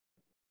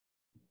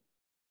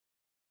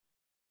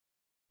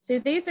 So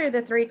these are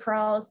the 3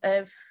 crawls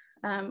of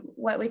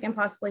what we can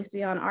possibly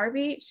see on our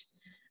beach.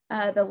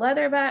 The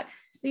leatherback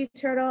sea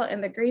turtle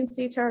and the green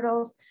sea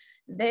turtles,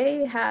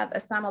 they have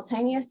a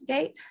simultaneous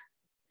gait.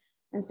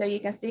 And so you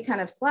can see kind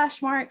of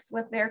slash marks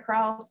with their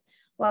crawls,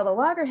 while the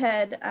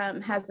loggerhead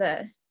has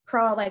a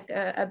crawl like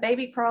a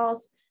baby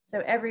crawls.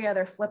 So every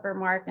other flipper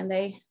mark, and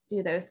they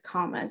do those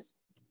commas.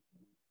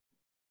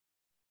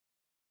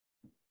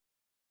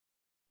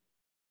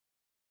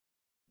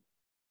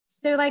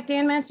 So like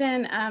Dan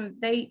mentioned,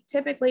 they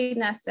typically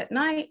nest at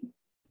night.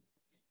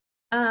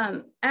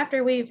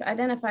 After we've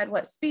identified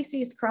what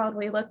species crawled,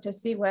 we look to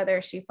see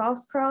whether she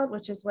false crawled,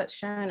 which is what's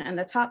shown in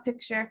the top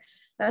picture.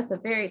 That's a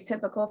very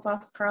typical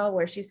false crawl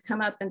where she's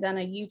come up and done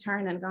a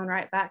U-turn and gone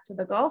right back to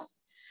the Gulf.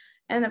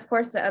 And of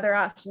course, the other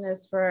option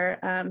is for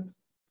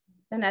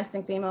the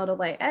nesting female to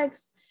lay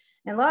eggs.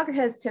 And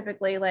loggerheads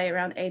typically lay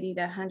around 80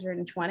 to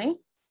 120.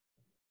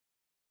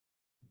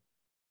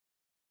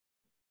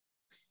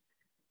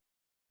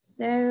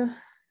 So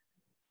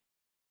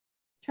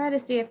try to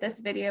see if this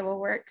video will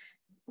work.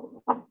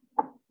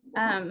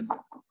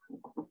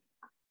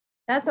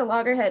 That's a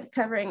loggerhead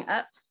covering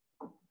up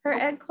her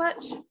egg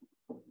clutch.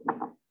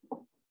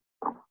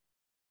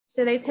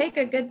 So they take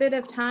a good bit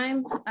of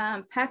time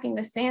packing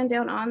the sand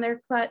down on their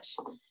clutch.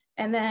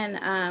 And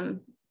then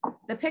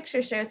the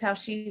picture shows how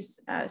she's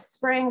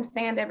spraying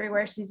sand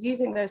everywhere. She's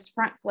using those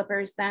front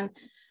flippers then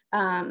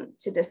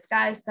to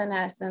disguise the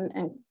nest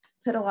and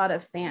put a lot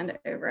of sand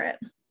over it.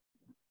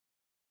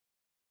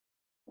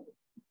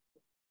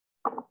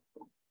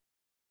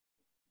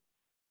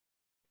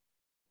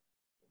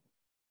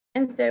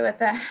 And so at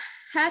the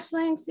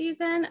hatchling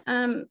season,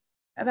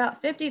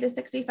 about 50 to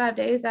 65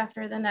 days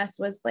after the nest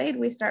was laid,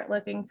 we start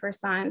looking for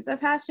signs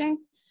of hatching.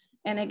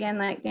 And again,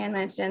 like Dan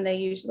mentioned, they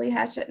usually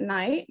hatch at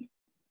night.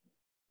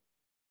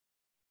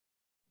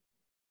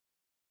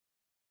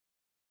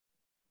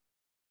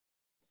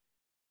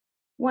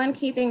 One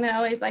key thing that I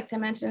always like to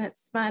mention,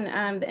 it's fun,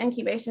 the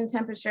incubation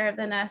temperature of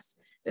the nest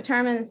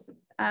determines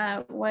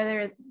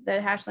whether the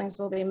hatchlings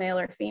will be male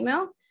or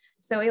female.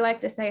 So we like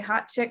to say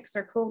hot chicks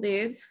or cool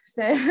dudes.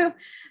 So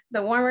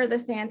the warmer the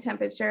sand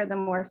temperature, the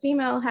more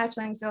female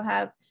hatchlings you'll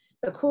have.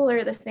 The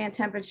cooler the sand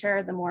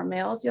temperature, the more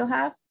males you'll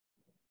have.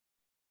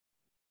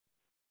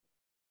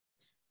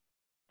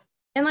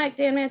 And like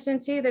Dan mentioned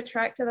too, the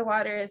trek to the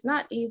water is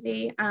not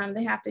easy.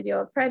 They have to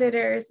deal with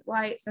predators,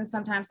 lights, and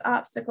sometimes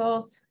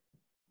obstacles.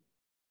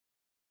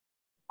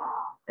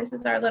 This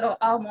is our little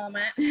awe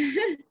moment,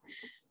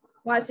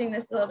 watching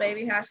this little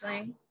baby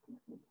hatchling.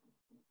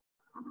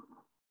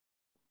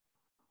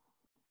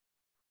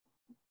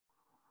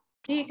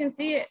 So you can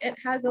see it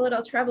has a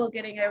little trouble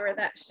getting over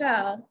that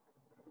shell.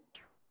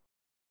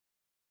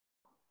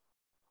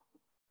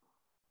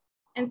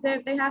 And so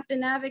if they have to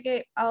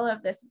navigate all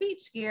of this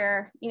beach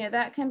gear, you know,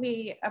 that can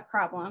be a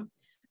problem.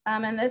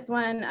 And this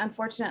one,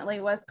 unfortunately,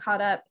 was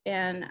caught up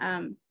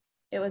and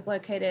it was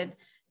located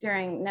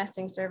during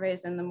nesting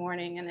surveys in the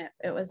morning and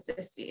it was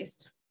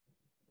deceased.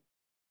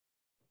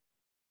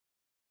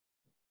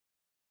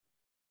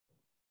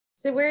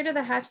 So where do the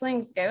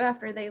hatchlings go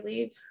after they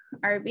leave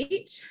our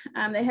beach?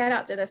 They head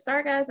out to the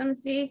Sargassum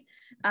Sea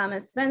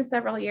and spend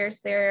several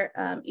years there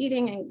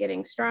eating and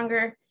getting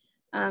stronger.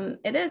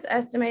 It is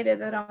estimated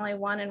that only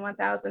 1 in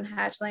 1,000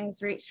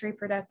 hatchlings reach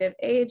reproductive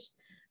age.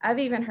 I've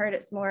even heard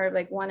it's more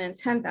like 1 in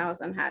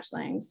 10,000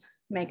 hatchlings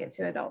make it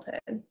to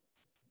adulthood.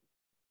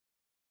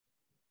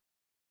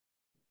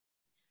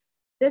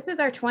 This is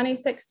our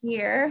 26th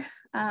year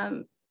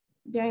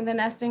doing the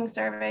nesting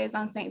surveys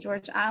on St.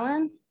 George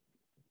Island.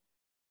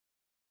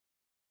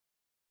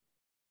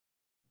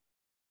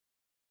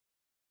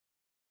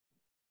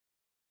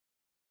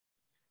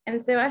 And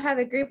so I have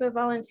a group of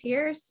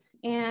volunteers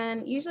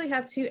and usually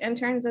have 2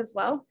 interns as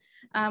well.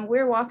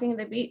 We're walking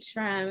the beach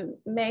from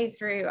May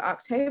through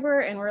October,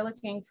 and we're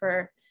looking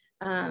for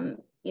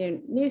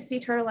new sea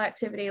turtle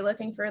activity,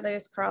 looking for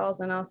those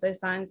crawls and also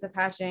signs of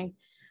hatching.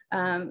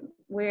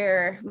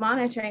 We're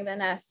monitoring the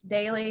nest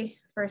daily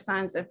for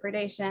signs of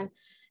predation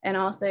and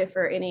also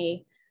for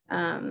any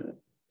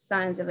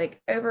signs of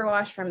like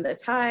overwash from the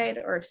tide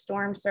or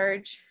storm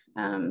surge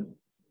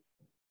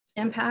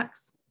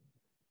impacts.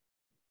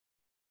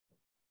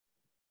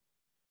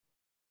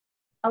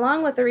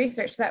 Along with the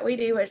research that we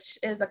do, which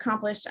is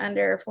accomplished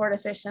under Florida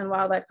Fish and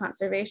Wildlife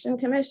Conservation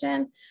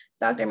Commission,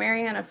 Dr.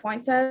 Mariana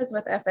Fuentes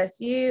with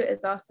FSU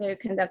is also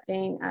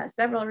conducting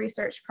several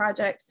research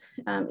projects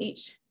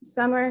each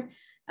summer.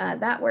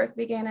 That work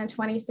began in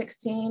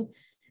 2016.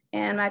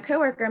 And my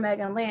coworker,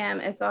 Megan Lamb,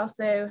 is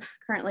also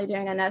currently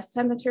doing a nest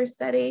temperature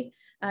study.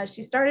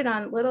 She started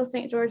on Little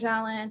St. George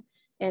Island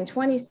in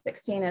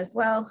 2016 as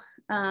well.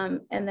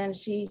 And then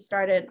she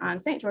started on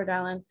St. George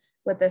Island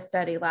with this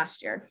study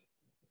last year.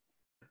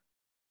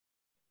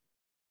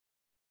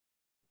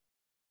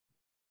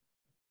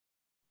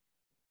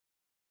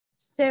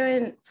 So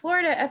in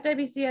Florida,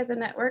 FWC has a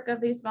network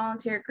of these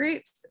volunteer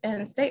groups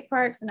and state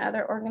parks and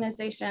other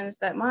organizations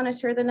that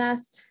monitor the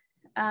nest.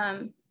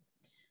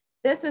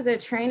 This was a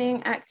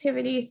training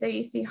activity. So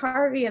you see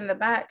Harvey in the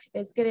back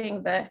is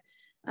getting the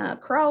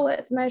crawl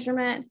width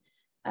measurement.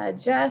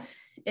 Jeff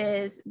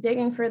is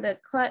digging for the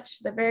clutch,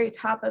 the very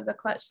top of the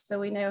clutch, so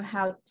we know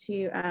how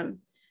to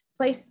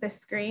place the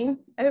screen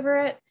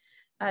over it.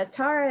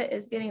 Tara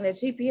is getting the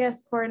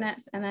GPS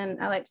coordinates, and then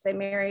I like to say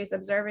Mary's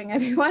observing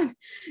everyone.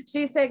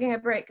 She's taking a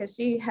break because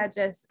she had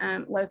just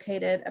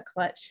located a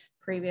clutch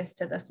previous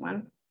to this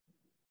one.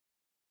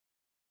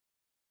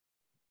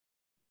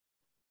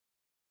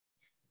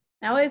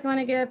 I always want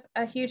to give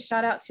a huge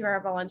shout out to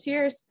our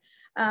volunteers.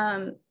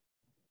 The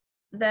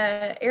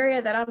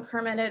area that I'm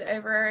permitted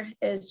over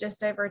is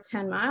just over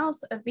 10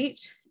 miles of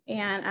beach,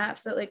 and I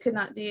absolutely could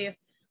not do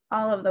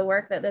all of the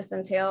work that this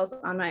entails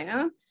on my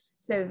own.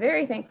 So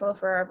very thankful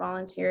for our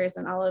volunteers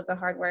and all of the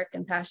hard work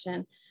and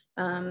passion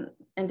and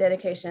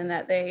dedication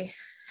that they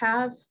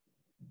have.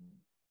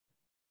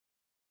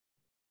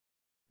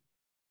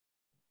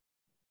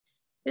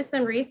 Just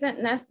some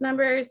recent nest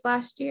numbers.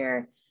 Last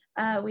year,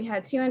 we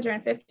had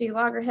 250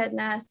 loggerhead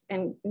nests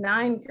and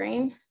 9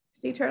 green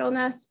sea turtle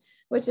nests,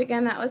 which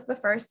again, that was the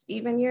first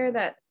even year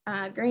that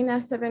green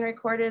nests have been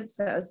recorded.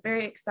 So it was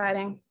very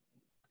exciting.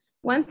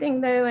 One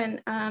thing though,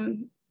 and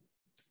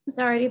it's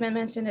already been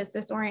mentioned, is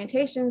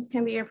disorientations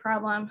can be a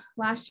problem.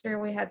 Last year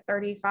we had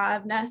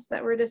 35 nests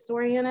that were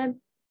disoriented.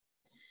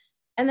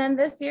 And then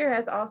this year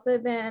has also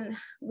been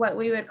what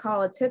we would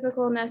call a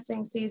typical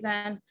nesting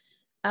season.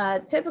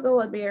 Typical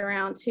would be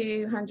around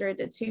 200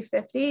 to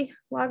 250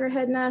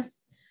 loggerhead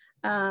nests.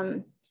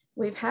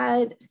 We've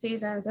had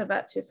seasons of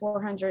up to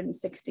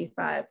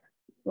 465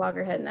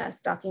 loggerhead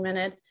nests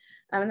documented.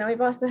 And then we've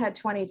also had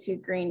 22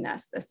 green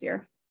nests this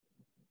year.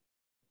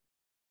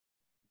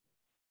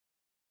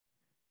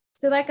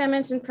 So like I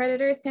mentioned,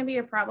 predators can be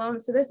a problem.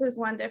 So this is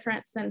one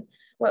difference in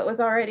what was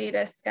already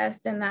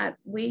discussed, in that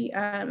we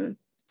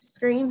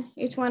screen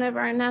each one of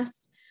our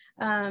nests.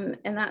 And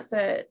that's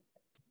a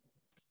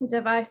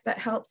device that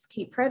helps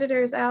keep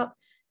predators out.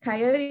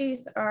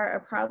 Coyotes are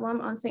a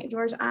problem on St.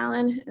 George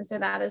Island, and so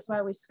that is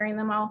why we screen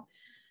them all.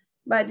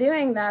 By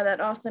doing that,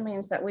 that also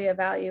means that we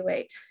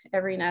evaluate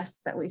every nest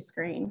that we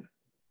screen.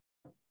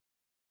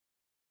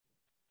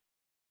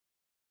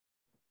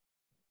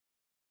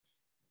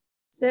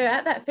 So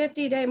at that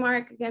 50-day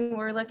mark, again,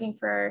 we're looking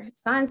for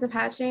signs of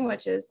hatching,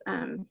 which is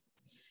the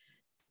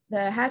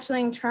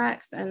hatchling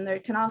tracks, and there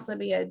can also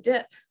be a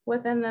dip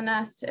within the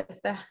nest if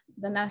the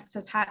nest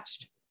has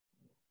hatched.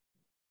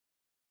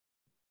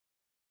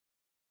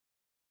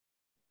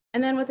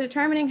 And then with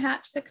determining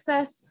hatch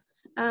success,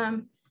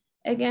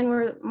 again,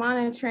 we're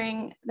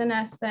monitoring the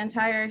nest the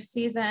entire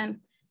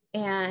season,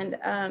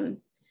 and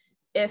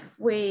if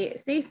we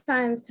see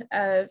signs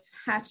of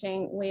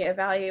hatching, we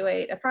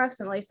evaluate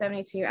approximately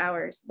 72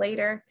 hours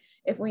later.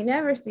 If we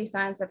never see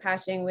signs of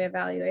hatching, we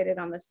evaluate it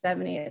on the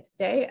 70th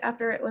day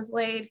after it was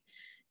laid.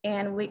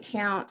 And we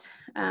count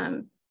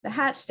the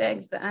hatched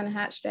eggs, the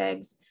unhatched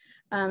eggs,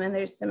 and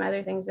there's some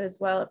other things as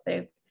well. If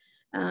they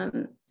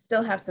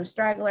still have some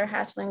straggler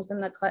hatchlings in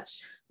the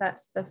clutch,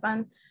 that's the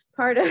fun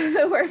part of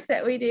the work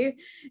that we do.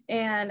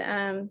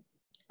 And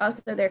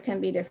also there can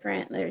be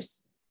different,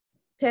 there's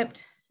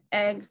pipped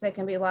eggs that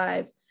can be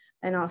live,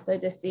 and also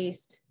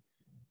deceased.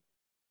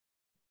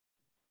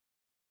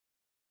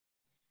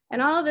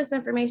 And all of this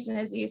information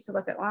is used to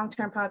look at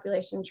long-term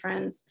population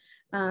trends,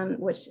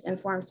 which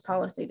informs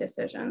policy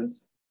decisions.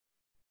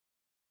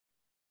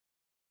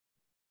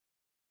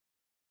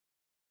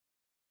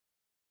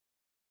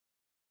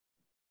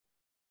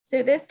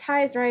 So this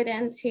ties right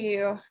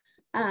into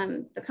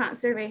the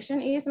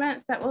conservation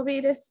easements that will be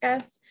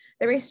discussed.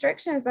 The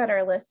restrictions that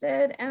are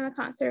listed in the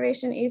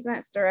conservation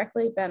easements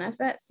directly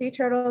benefit sea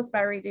turtles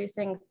by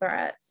reducing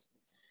threats.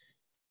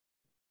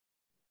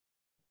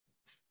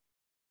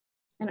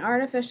 And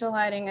artificial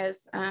lighting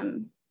is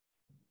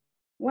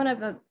one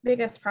of the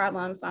biggest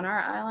problems on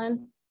our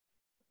island.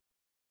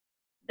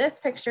 This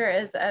picture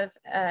is of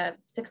a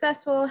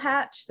successful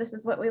hatch. This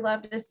is what we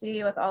love to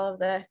see with all of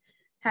the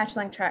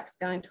hatchling tracks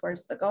going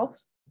towards the Gulf.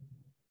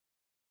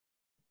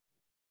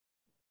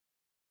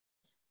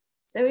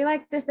 So we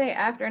like to say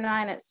after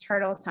 9, it's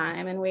turtle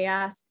time. And we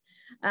ask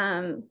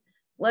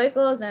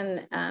locals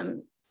and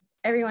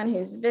everyone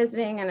who's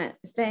visiting and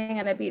staying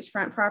at a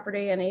beachfront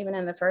property and even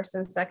in the 1st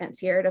and 2nd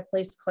tier to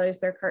please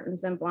close their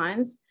curtains and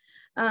blinds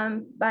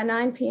by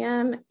 9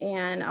 p.m.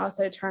 and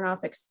also turn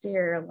off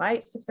exterior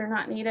lights if they're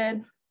not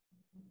needed.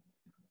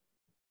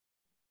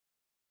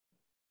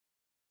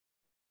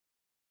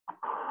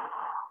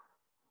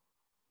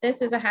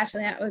 This is a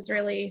hatchling that was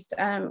released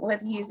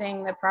with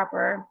using the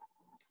proper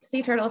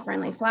sea turtle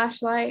friendly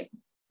flashlight,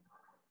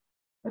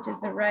 which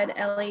is the red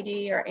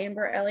LED or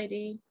amber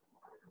LED.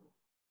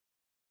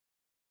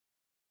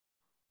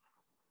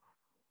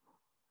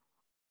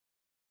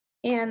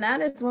 And that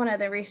is one of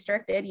the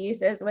restricted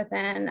uses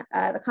within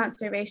the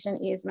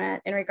conservation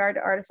easement in regard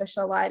to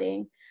artificial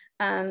lighting.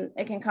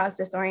 It can cause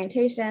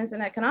disorientations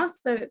and it can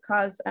also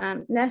cause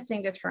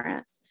nesting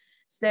deterrence.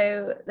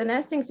 So the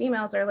nesting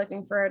females are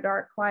looking for a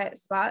dark, quiet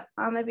spot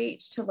on the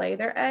beach to lay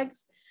their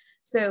eggs.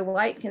 So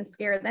light can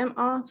scare them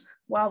off,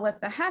 while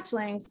with the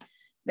hatchlings,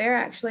 they're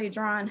actually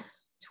drawn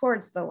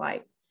towards the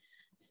light.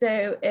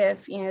 So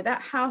if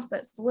that house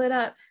that's lit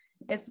up,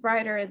 it's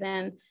brighter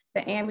than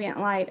the ambient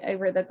light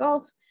over the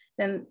Gulf,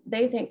 then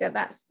they think that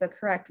that's the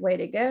correct way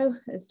to go,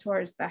 is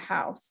towards the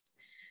house.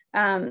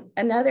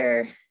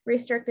 Another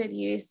restricted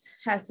use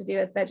has to do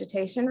with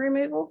vegetation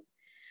removal.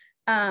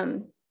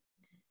 And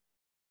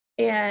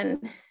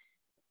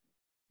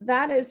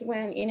that is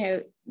when,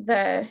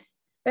 the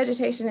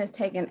vegetation is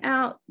taken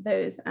out.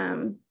 Those,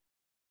 you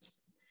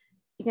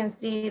can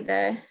see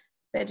the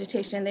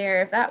vegetation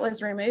there. If that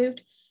was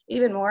removed,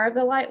 even more of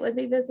the light would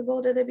be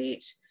visible to the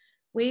beach.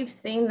 We've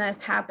seen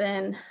this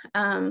happen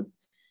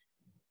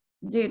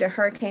due to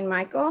Hurricane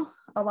Michael.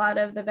 A lot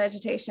of the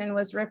vegetation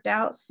was ripped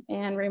out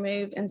and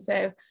removed, and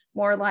so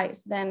more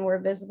lights then were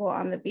visible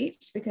on the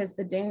beach because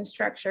the dune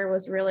structure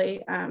was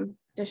really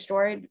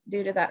destroyed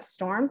due to that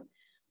storm.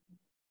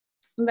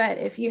 But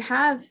if you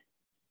have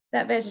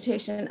that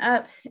vegetation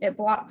up, it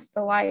blocks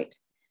the light,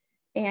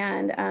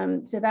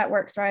 and so that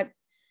works right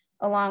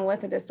along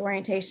with the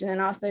disorientation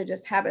and also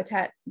just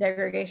habitat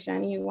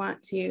degradation. You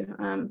want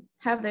to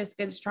have those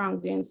good, strong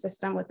dune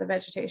system with the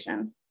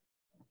vegetation.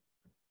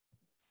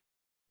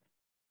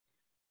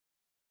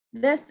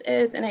 This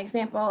is an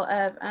example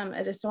of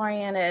a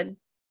disoriented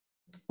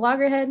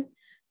loggerhead.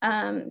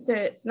 So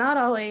it's not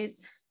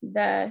always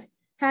the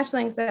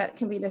hatchlings that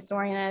can be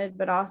disoriented,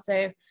 but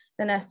also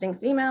the nesting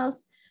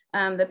females.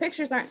 The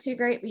pictures aren't too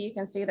great, but you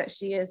can see that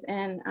she is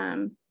in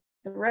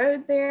the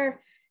road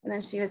there. And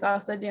then she was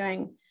also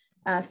doing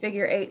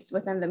figure 8s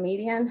within the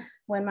median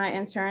when my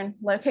intern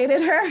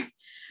located her.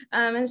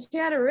 And she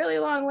had a really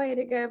long way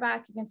to go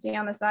back. You can see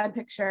on the side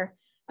picture,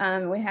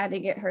 we had to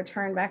get her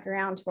turned back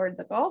around toward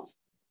the Gulf.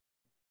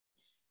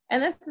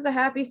 And this is a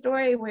happy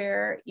story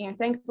where,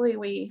 thankfully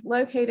we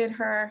located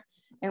her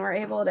and were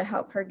able to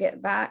help her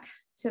get back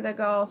to the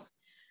Gulf.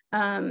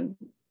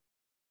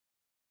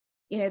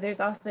 There's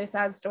also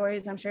sad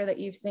stories I'm sure that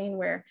you've seen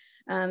where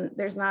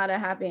there's not a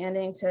happy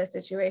ending to a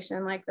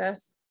situation like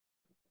this.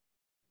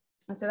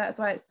 And so that's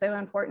why it's so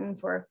important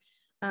for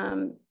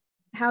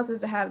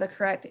houses to have the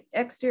correct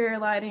exterior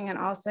lighting and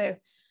also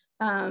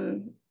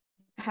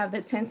have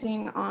the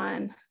tinting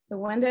on the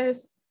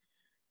windows.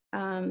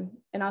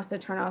 And also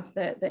turn off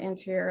the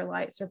interior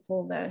lights or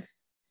pull the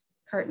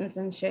curtains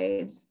and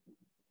shades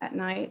at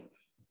night.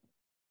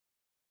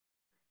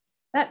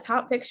 That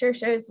top picture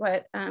shows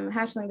what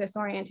hatchling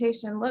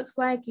disorientation looks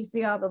like. You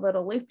see all the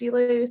little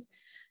loop-de-loos.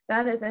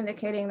 That is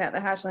indicating that the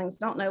hatchlings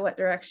don't know what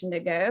direction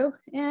to go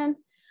in.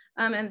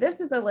 And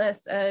this is a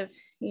list of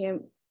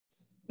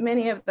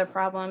many of the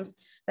problems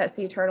that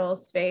sea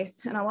turtles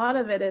face, and a lot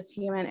of it is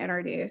human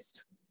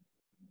introduced.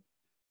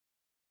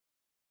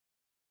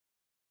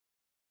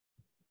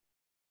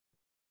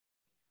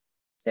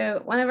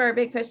 So one of our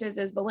big fishes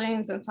is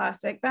balloons and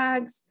plastic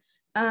bags.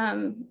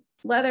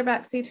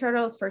 Leatherback sea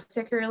turtles,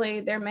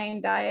 particularly, their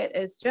main diet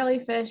is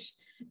jellyfish,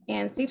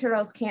 and sea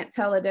turtles can't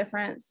tell the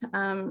difference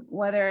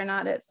whether or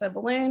not it's a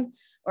balloon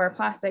or a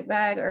plastic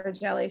bag or a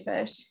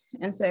jellyfish.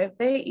 And so if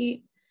they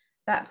eat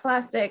that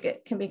plastic,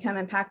 it can become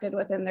impacted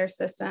within their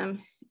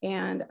system,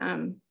 and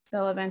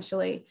they'll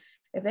eventually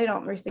if they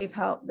don't receive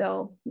help,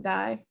 they'll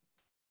die.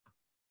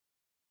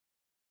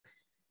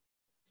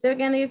 So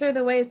again, these are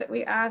the ways that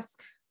we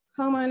ask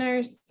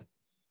homeowners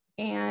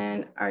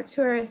and our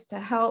tourists to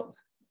help.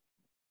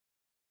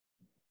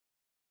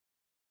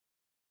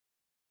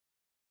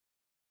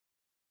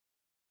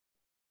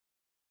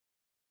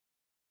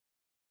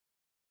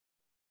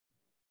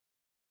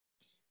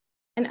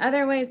 And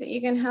other ways that you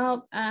can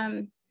help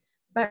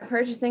by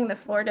purchasing the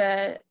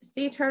Florida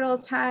Sea Turtle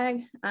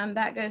tag,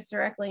 that goes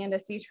directly into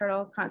sea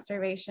turtle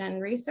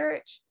conservation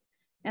research.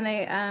 And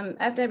they,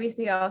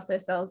 FWC also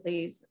sells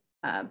these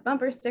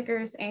bumper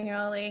stickers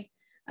annually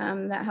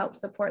that help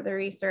support the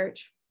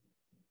research.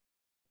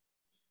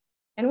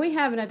 And we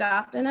have an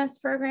Adopt a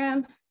Nest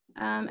program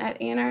at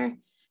ANR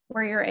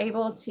where you're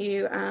able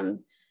to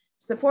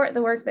support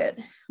the work that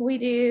we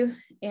do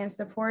and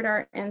support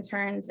our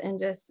interns and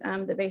just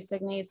the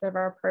basic needs of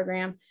our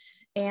program.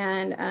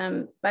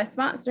 And by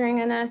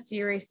sponsoring a nest,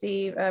 you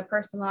receive a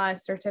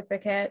personalized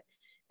certificate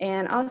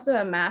and also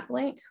a map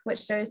link, which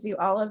shows you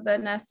all of the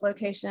nest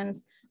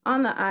locations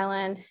on the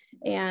island.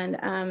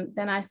 And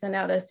then I send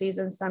out a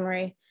season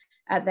summary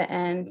at the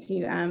end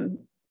to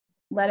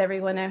let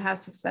everyone know how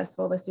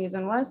successful the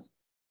season was.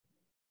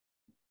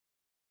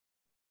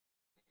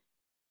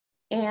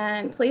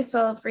 And please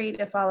feel free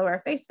to follow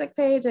our Facebook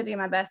page. I do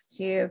my best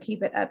to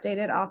keep it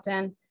updated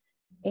often.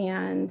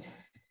 And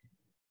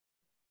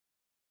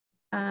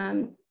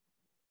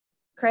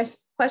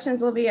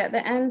questions will be at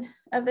the end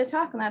of the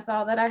talk, and that's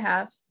all that I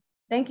have.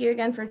 Thank you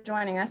again for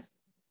joining us.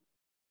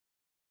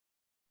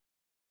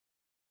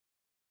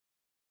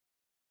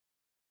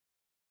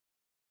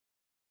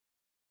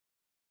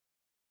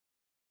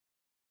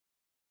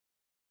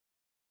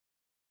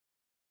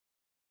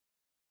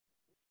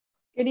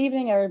 Good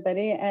evening,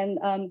 everybody, and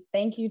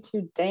thank you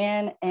to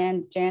Dan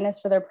and Janice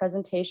for their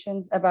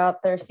presentations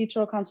about their sea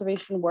turtle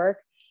conservation work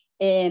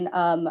in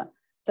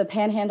the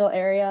Panhandle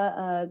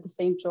area, the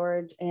St.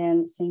 George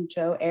and St.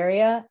 Joe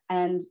area.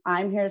 And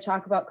I'm here to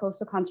talk about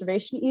coastal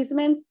conservation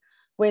easements,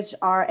 which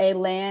are a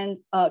land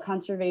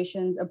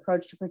conservation's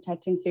approach to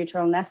protecting sea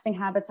turtle nesting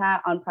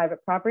habitat on private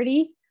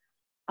property.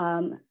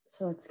 So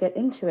let's get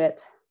into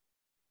it.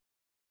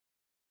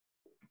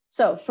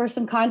 So for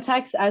some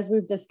context, as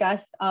we've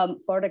discussed,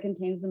 Florida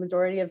contains the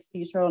majority of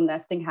sea turtle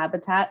nesting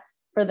habitat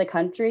for the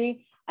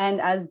country.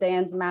 And as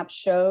Dan's map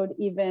showed,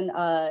 even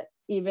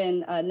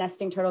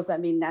nesting turtles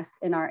that may nest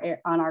in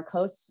on our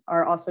coasts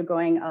are also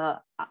going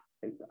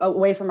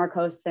away from our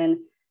coasts and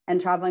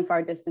traveling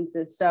far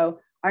distances. So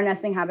our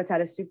nesting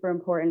habitat is super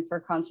important for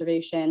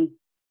conservation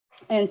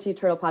and sea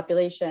turtle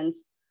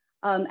populations.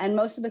 And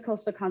most of the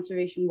coastal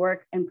conservation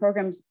work and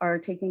programs are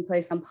taking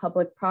place on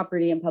public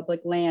property and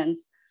public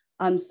lands.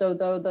 So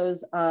though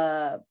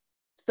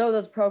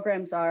those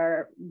programs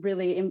are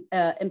really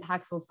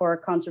impactful for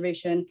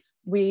conservation,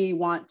 we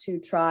want to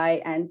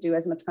try and do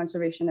as much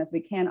conservation as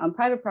we can on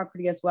private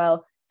property as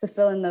well to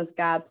fill in those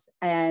gaps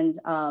and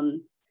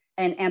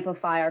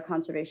amplify our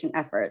conservation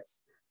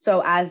efforts.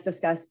 So as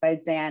discussed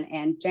by Dan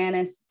and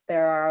Janice,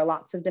 there are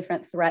lots of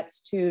different threats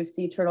to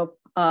sea turtle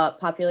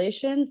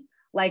populations,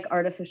 like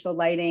artificial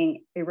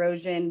lighting,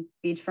 erosion,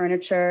 beach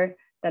furniture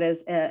that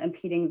is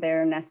impeding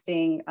their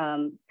nesting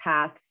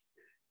paths,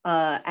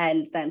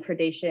 and then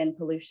predation,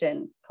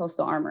 pollution,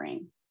 coastal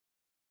armoring.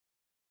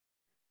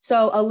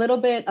 So a little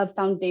bit of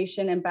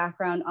foundation and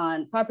background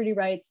on property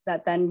rights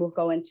that then will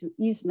go into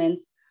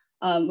easements,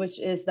 which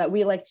is that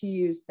we like to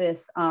use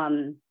this,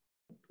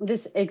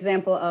 this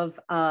example of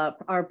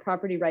our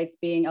property rights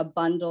being a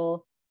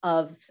bundle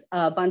of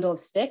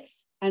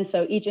sticks. And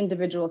so each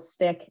individual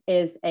stick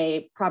is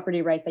a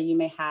property right that you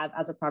may have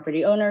as a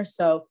property owner.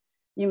 So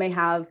you may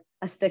have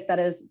a stick that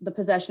is the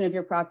possession of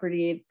your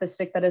property, the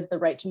stick that is the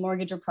right to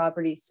mortgage your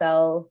property,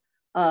 sell,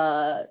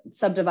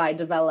 subdivide,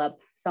 develop,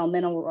 sell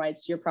mineral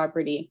rights to your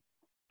property.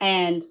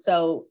 And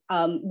so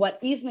what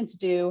easements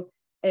do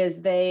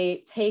is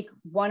they take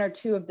one or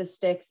two of the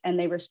sticks and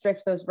they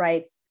restrict those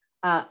rights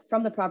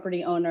from the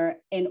property owner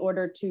in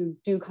order to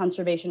do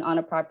conservation on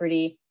a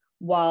property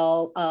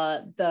while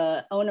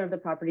the owner of the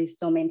property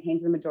still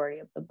maintains the majority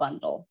of the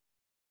bundle.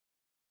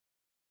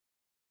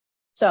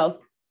 So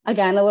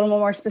again, a little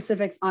more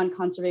specifics on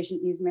conservation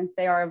easements.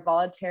 They are a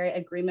voluntary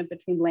agreement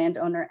between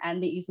landowner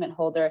and the easement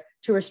holder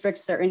to restrict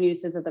certain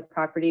uses of the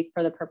property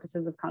for the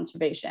purposes of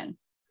conservation.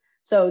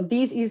 So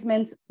these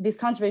easements, these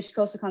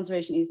coastal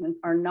conservation easements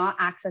are not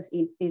access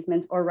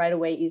easements or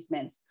right-of-way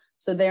easements.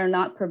 So they are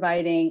not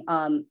providing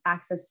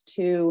access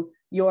to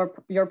your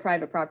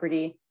private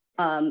property,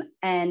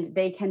 and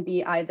they can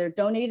be either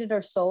donated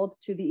or sold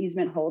to the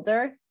easement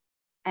holder.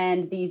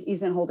 And these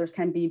easement holders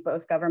can be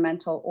both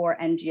governmental or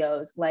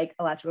NGOs like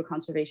Alachua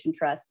Conservation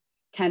Trust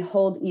can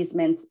hold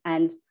easements.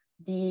 And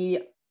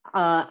the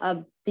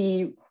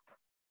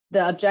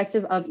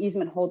objective of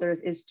easement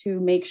holders is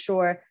to make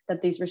sure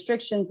that these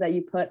restrictions that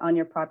you put on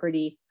your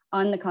property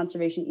on the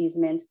conservation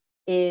easement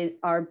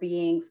are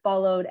being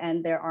followed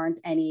and there aren't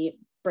any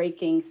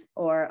breakings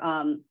or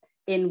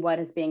in what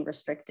is being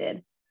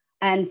restricted.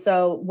 And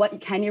so what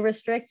can you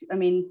restrict? I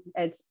mean,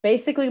 it's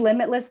basically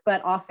limitless,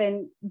 but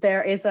often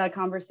there is a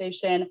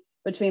conversation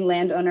between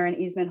landowner and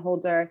easement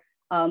holder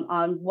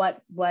on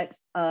what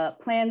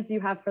plans you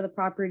have for the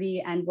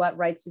property and what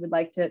rights you would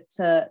like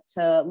to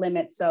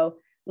limit. So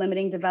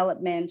limiting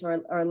development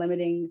or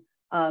limiting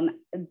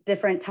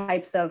different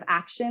types of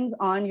actions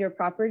on your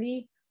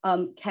property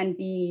can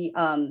be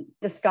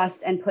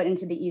discussed and put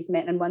into the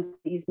easement. And once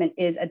the easement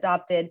is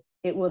adopted,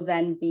 it will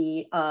then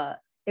be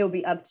it will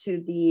be up to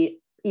the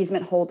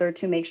easement holder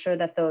to make sure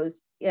that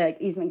those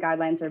easement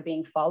guidelines are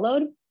being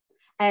followed.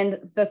 And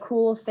the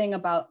cool thing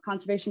about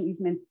conservation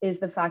easements is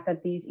the fact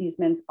that these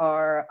easements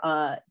are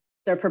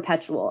they're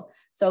perpetual.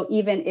 So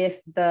even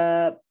if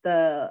the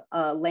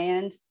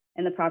land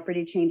and the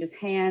property changes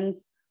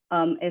hands,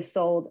 is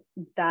sold,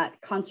 that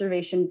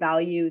conservation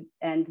value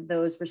and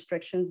those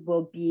restrictions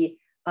will be,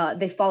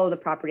 they follow the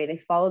property, they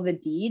follow the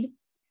deed.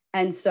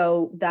 And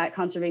so that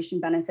conservation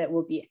benefit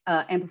will be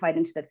amplified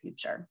into the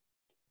future.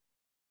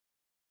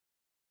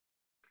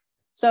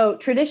 So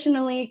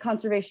traditionally,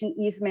 conservation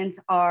easements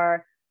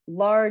are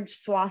large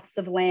swaths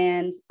of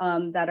land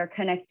that are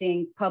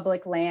connecting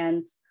public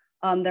lands.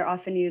 They're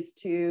often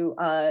used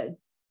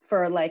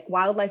for like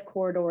wildlife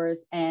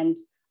corridors, and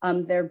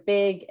they're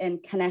big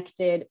and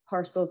connected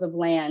parcels of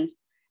land.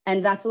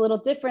 And that's a little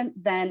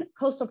different than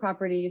coastal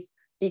properties,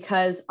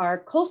 because our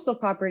coastal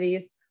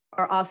properties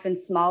are often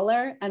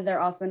smaller and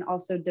they're often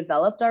also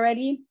developed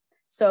already.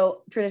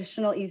 So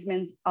traditional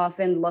easements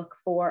often look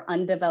for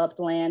undeveloped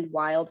land,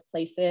 wild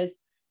places.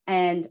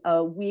 And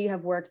we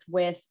have worked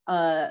with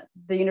the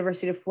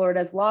University of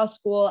Florida's Law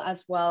School,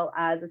 as well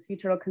as the Sea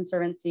Turtle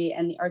Conservancy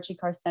and the Archie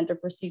Carr Center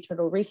for Sea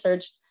Turtle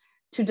Research,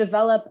 to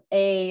develop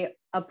a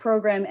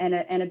program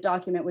and a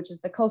document, which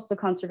is the Coastal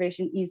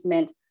Conservation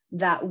Easement,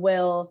 that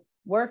will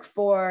work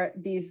for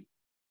these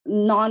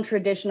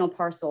non-traditional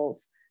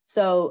parcels.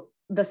 So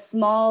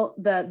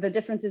the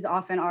differences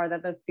often are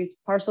that these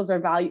parcels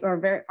are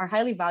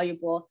highly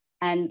valuable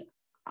and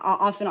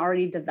often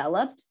already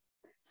developed.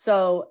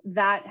 So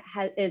that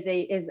is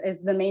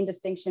the main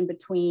distinction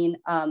between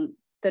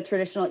the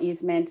traditional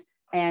easement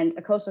and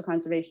a coastal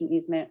conservation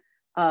easement.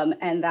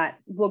 And that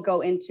will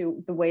go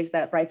into the ways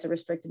that rights are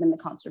restricted in the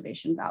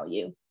conservation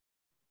value.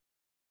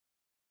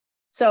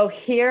 So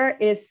here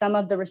is some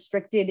of the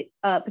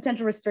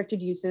potential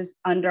restricted uses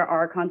under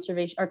our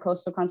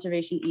coastal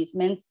conservation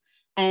easements.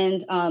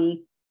 And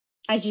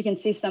as you can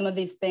see, some of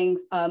these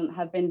things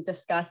have been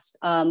discussed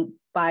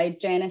by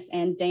Janice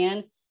and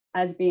Dan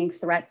as being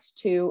threats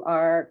to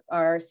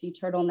our sea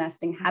turtle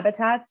nesting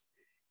habitats.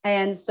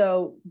 And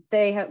so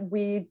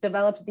we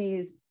developed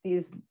these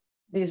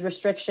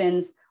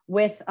restrictions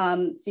with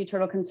Sea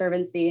Turtle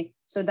Conservancy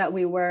so that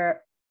we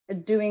were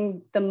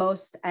doing the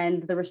most,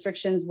 and the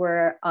restrictions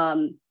were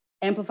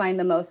amplifying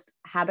the most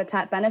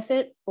habitat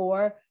benefit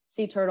for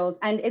sea turtles.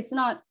 And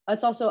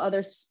it's also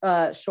other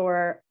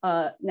shore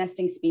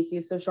nesting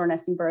species. So shore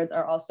nesting birds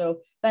are also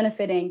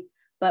benefiting,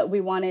 but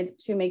we wanted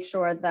to make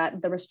sure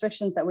that the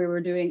restrictions that we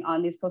were doing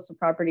on these coastal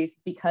properties,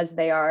 because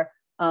they are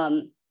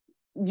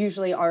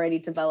usually already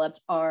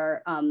developed,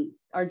 are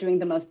doing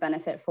the most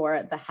benefit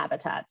for the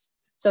habitats.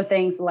 So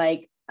things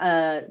like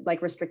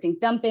restricting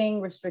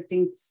dumping,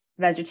 restricting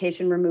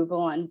vegetation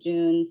removal on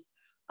dunes,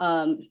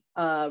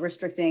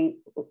 restricting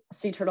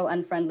sea turtle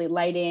unfriendly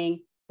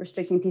lighting,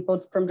 restricting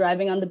people from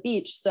driving on the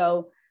beach.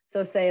 So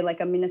say like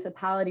a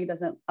municipality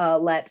doesn't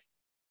let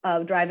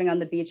driving on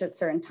the beach at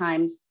certain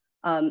times.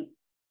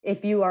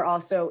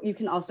 You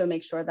can also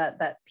make sure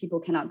that people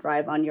cannot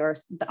drive on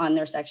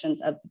their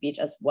sections of the beach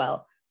as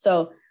well.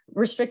 So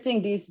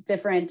restricting these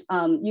different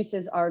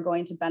uses are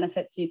going to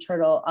benefit sea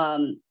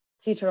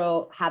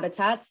turtle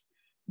habitats,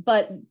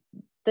 but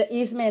the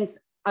easements,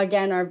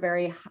 again, are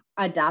very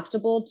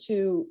adaptable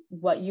to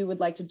what you would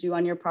like to do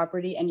on your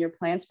property and your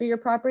plans for your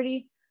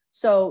property.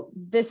 So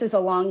this is a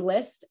long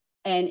list,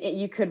 and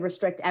you could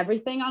restrict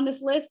everything on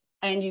this list,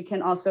 and you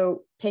can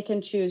also pick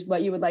and choose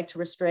what you would like to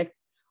restrict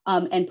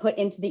and put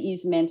into the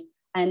easement.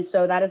 And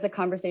so that is a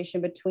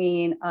conversation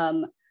between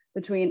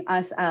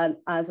us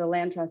as a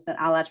land trust and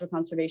Alachua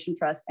Conservation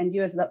Trust, and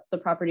you as the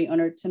property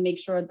owner, to make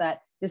sure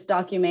that this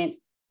document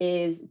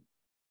is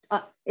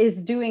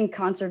doing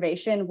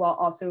conservation while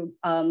also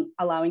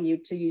allowing you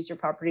to use your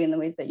property in the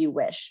ways that you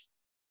wish.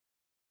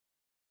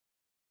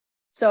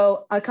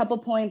 So a couple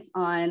points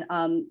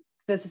on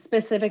the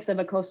specifics of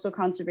a coastal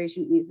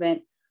conservation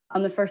easement.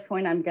 The first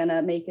point I'm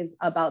gonna make is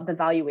about the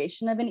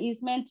valuation of an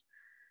easement.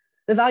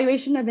 The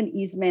valuation of an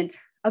easement,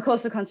 a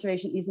coastal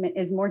conservation easement,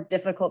 is more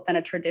difficult than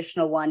a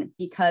traditional one,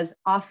 because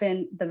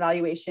often the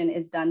valuation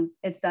is done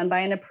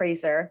by an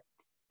appraiser,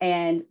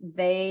 and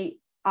they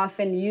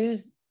often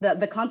use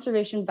the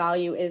conservation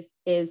value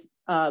is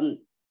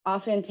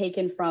often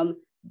taken from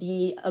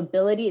the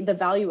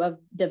value of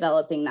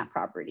developing that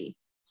property.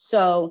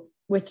 So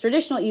with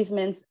traditional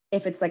easements,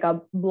 if it's like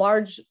a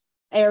large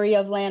area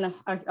of land,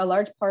 a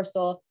large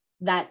parcel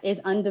that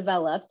is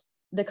undeveloped,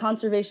 the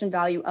conservation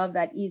value of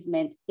that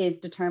easement is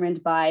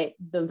determined by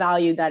the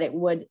value that it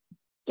would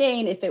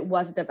gain if it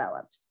was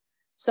developed.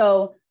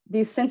 So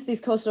since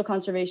these coastal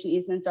conservation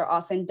easements are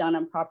often done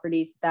on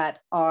properties that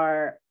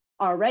are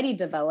already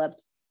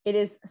developed, it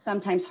is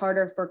sometimes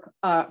harder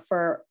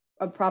for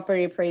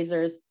property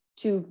appraisers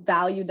to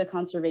value the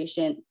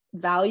conservation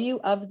value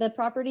of the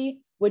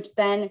property, which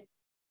then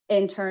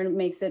in turn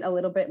makes it a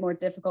little bit more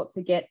difficult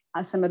to get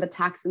some of the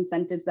tax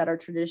incentives that are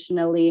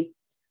traditionally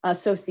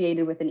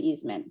associated with an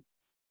easement.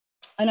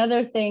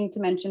 Another thing to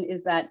mention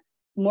is that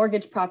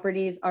mortgage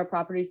properties are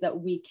properties that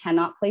we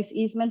cannot place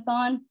easements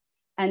on.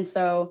 And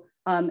so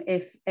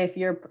if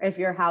you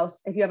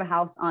have a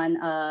house on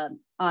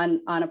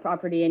a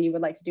property and you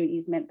would like to do an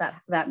easement,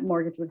 that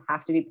mortgage would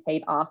have to be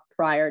paid off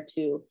prior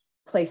to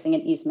placing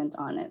an easement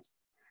on it.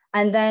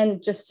 And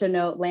then just to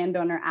note,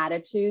 landowner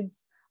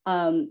attitudes,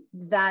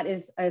 that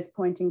is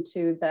pointing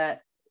to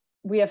that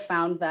we have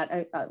found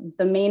that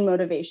the main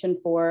motivation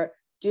for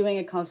doing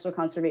a coastal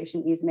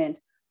conservation easement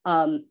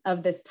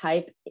of this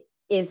type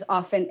is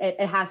often, it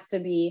has to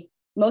be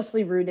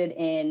mostly rooted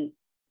in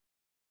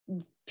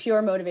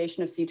pure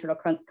motivation of sea turtle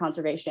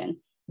conservation.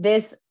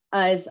 This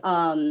is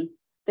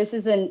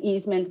an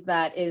easement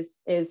that is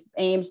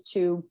aimed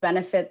to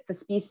benefit the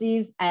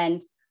species,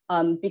 and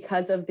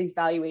because of these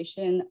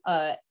valuation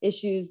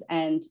issues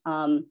and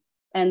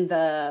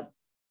the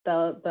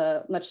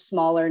much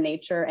smaller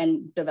nature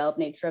and developed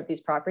nature of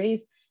these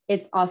properties,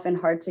 it's often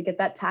hard to get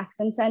that tax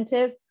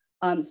incentive.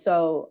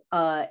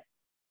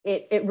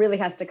 It really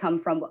has to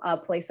come from a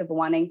place of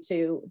wanting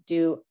to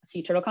do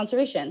sea turtle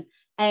conservation.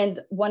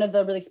 And one of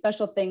the really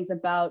special things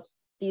about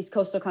these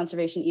coastal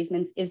conservation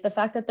easements is the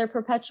fact that they're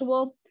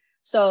perpetual.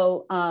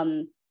 So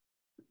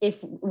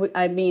we've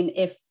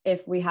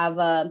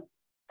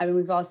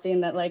all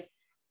seen that, like,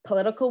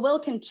 political will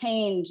can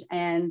change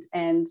and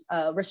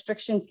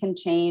restrictions can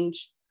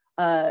change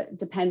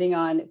depending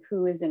on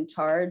who is in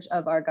charge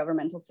of our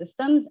governmental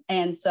systems.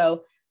 And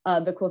so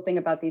the cool thing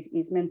about these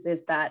easements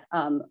is that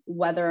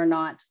whether or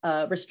not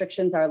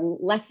restrictions are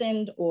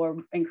lessened or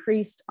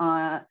increased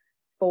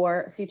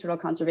for sea turtle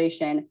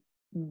conservation,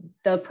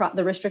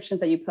 the restrictions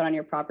that you put on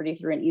your property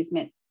through an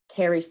easement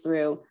carries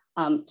through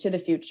to the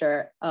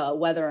future,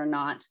 whether or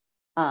not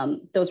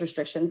those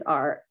restrictions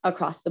are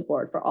across the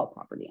board for all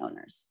property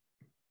owners.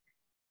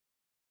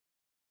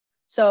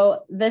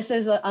 So this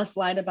is a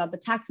slide about the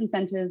tax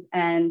incentives.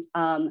 And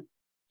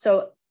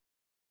so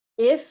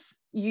if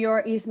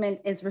your easement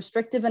is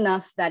restrictive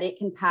enough that it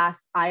can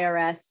pass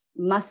IRS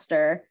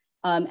muster,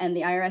 and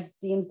the IRS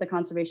deems the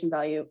conservation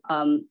value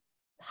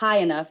high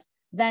enough,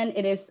 then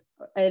it is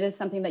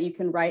something that you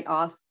can write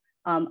off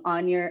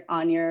on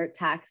your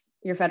tax,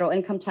 your federal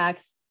income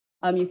tax.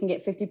 You can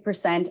get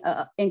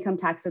 50% income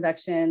tax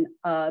deduction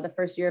the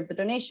first year of the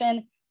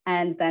donation,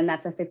 and then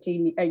that's a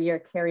 15-year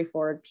carry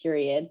forward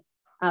period.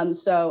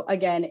 So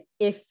again,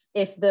 if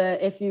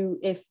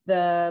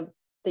the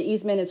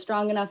easement is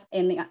strong enough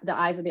in the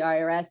eyes of the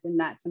IRS, and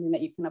that's something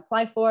that you can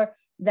apply for,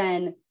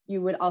 then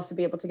you would also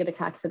be able to get a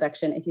tax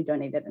deduction if you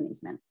donated an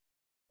easement.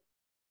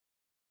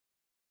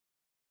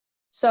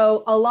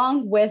 So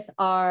along with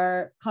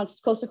our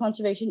coastal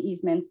conservation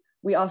easements,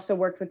 we also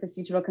worked with the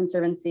Sea Turtle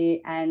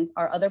Conservancy and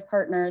our other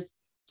partners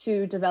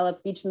to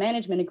develop beach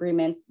management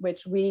agreements,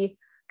 which we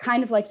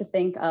kind of like to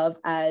think of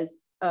as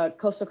a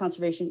coastal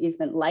conservation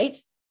easement light.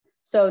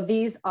 So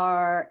they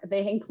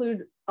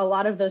include a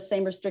lot of those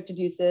same restricted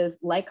uses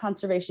like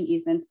conservation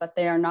easements, but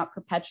they are not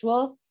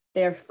perpetual.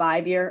 They're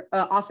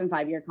often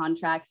 5-year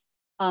contracts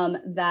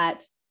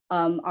that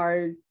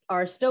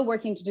are still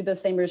working to do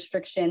those same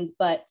restrictions,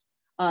 but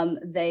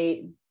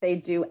they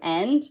do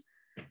end.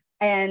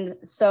 And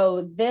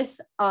so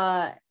this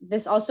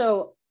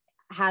also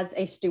has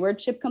a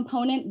stewardship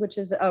component, which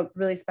is a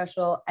really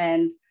special.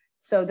 And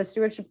so the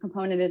stewardship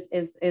component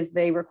is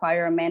they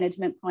require a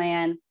management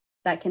plan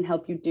that can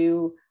help you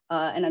do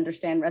and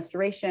understand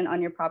restoration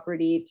on your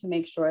property to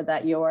make sure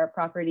that your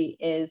property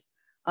is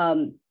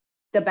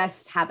the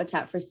best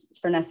habitat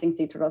for nesting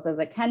sea turtles as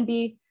it can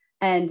be.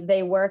 And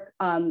they work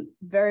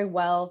very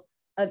well.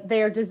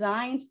 They are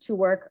designed to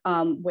work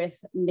with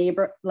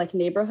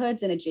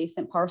neighborhoods and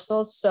adjacent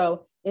parcels.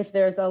 So if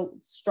there's a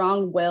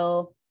strong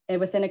will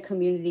within a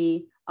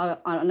community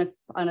on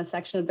a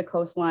section of the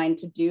coastline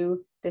to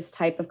do this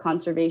type of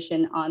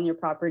conservation on your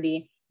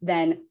property,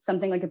 then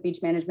something like a beach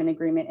management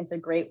agreement is a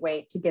great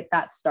way to get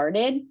that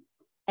started.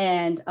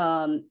 And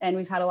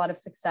we've had a lot of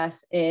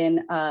success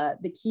in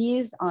the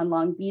Keys on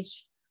Long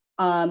Beach,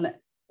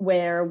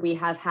 where we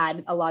have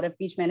had a lot of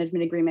beach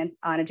management agreements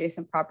on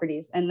adjacent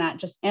properties, and that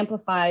just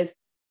amplifies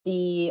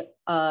the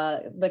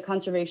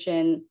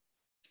conservation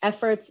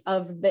efforts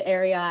of the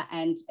area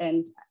and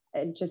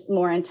just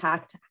more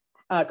intact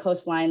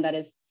coastline that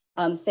is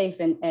safe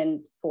and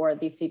for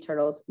these sea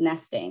turtles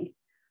nesting.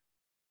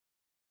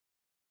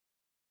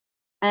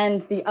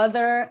 And the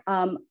other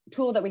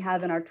tool that we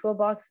have in our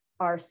toolbox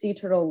are sea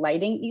turtle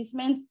lighting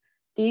easements.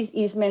 These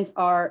easements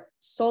are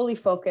solely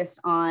focused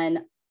on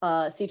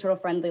sea turtle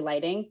friendly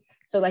lighting.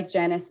 So like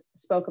Janice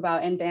spoke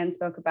about and Dan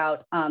spoke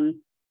about,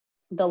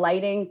 the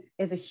lighting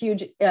is a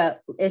huge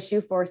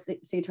issue for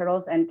sea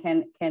turtles and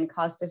can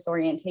cause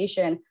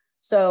disorientation.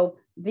 So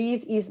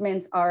these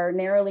easements are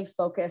narrowly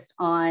focused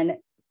on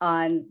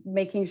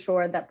making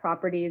sure that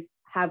properties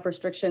have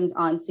restrictions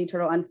on sea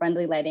turtle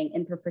unfriendly lighting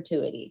in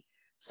perpetuity.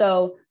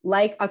 So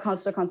like a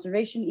coastal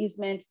conservation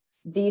easement,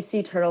 these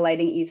sea turtle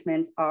lighting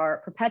easements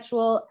are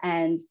perpetual,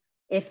 and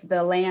if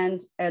the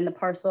land and the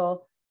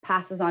parcel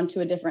passes on to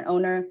a different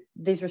owner,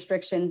 these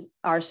restrictions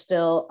are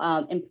still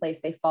in place.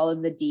 They follow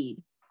the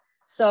deed.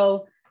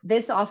 So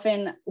this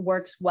often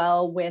works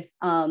well with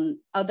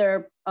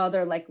other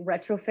like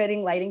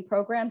retrofitting lighting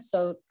programs.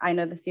 So I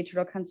know the Sea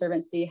Turtle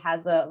Conservancy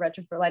has a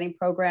retrofit lighting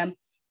program.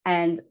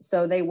 And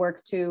so they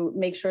work to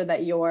make sure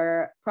that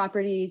your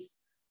property's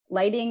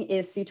lighting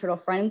is sea turtle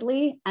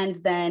friendly.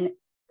 And then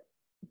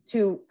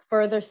to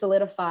further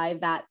solidify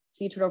that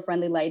sea turtle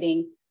friendly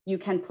lighting, you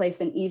can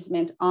place an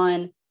easement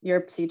on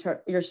your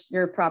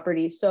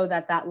property so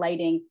that that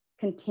lighting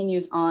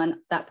continues on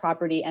that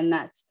property, and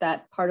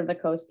that part of the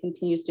coast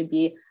continues to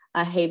be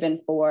a haven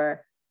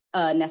for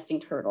nesting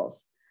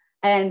turtles.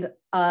 And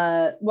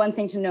one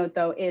thing to note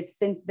though is,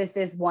 since this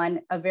is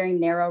a very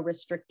narrow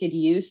restricted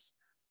use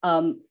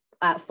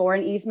for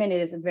an easement,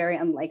 it is very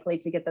unlikely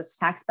to get those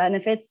tax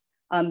benefits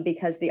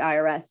because the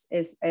IRS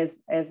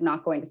is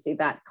not going to see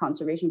that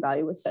conservation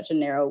value with such a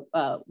narrow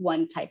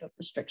one type of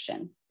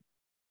restriction.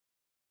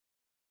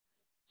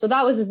 So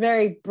that was a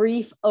very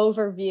brief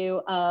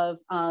overview of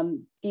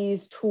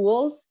these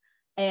tools.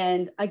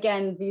 And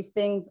again, these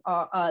things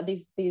are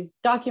these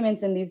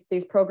documents and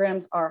these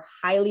programs are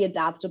highly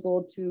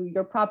adaptable to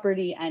your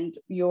property and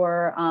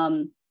your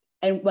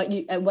and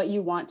what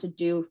you want to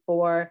do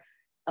for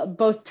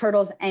both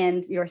turtles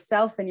and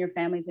yourself and your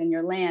families and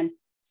your land.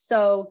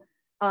 So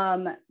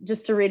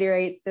just to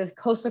reiterate, the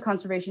coastal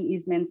conservation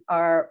easements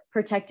are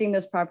protecting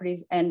those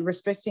properties and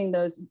restricting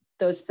those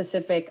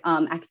specific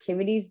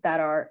activities that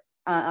are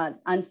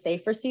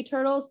unsafe for sea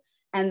turtles,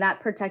 and that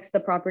protects the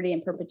property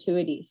in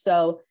perpetuity.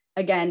 So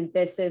again,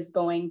 this is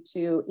going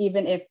to,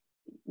 even if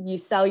you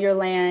sell your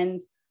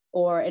land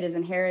or it is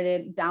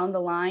inherited down the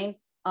line,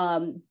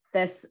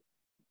 these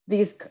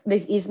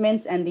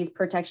easements and these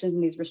protections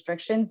and these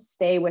restrictions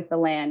stay with the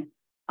land.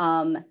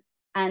 And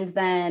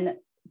then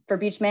for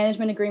beach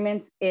management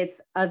agreements,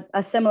 it's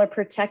a similar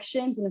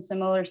protections and a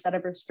similar set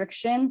of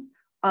restrictions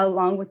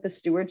along with the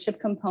stewardship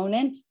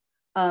component.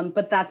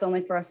 But that's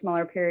only for a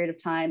smaller period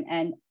of time.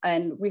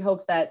 And we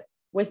hope that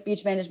with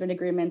beach management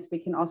agreements, we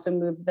can also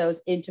move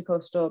those into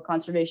coastal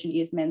conservation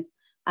easements,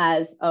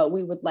 as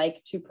we would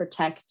like to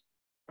protect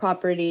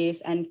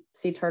properties and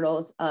sea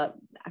turtles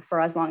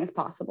for as long as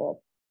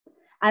possible.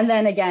 And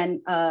then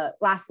again,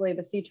 lastly,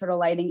 the sea turtle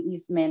lighting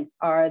easements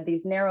are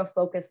these narrow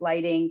focus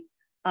lighting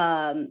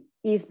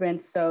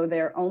easements. So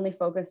they're only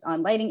focused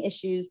on lighting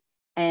issues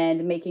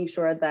and making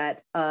sure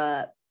that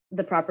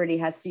the property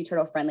has sea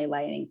turtle friendly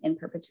lighting in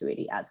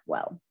perpetuity as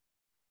well.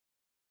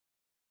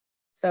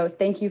 So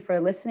thank you for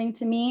listening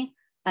to me.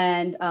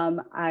 And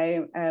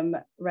I am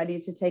ready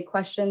to take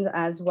questions,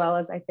 as well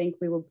as I think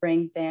we will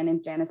bring Dan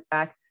and Janice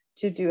back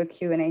to do a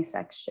Q&A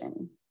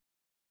section.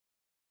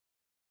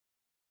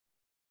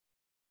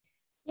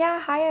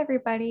 Yeah, hi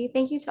everybody.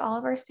 Thank you to all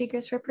of our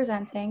speakers for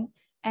presenting.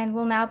 And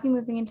we'll now be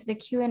moving into the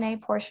Q&A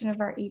portion of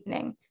our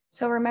evening.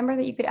 So remember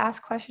that you could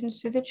ask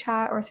questions through the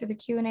chat or through the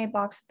Q&A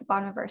box at the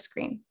bottom of our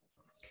screen.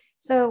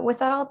 So with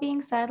that all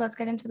being said, let's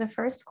get into the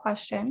first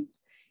question.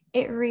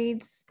 It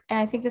reads, and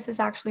I think this is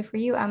actually for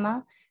you,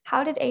 Emma,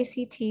 how did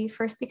ACT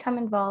first become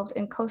involved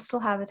in coastal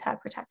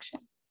habitat protection?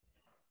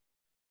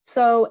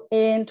 So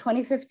in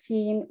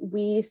 2015,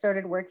 we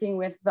started working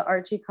with the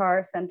Archie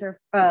Carr Center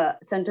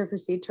for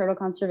Sea Turtle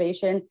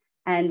Conservation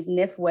and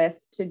NIFWIF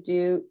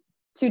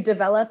to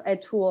develop a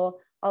tool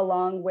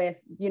along with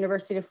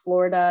University of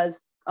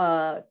Florida's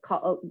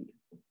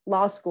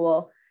law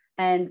school.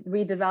 And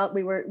we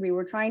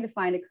were trying to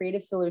find a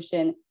creative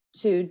solution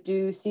to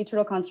do sea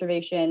turtle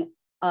conservation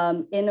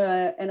in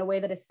a way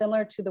that is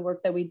similar to the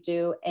work that we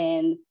do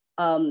in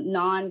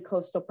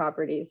non-coastal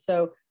properties.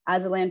 So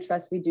as a land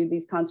trust, we do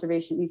these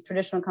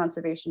traditional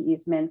conservation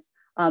easements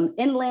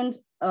inland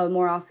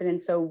more often.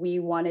 And so we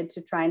wanted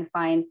to try and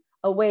find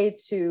a way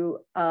to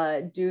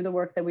do the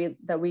work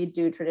that we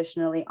do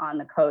traditionally on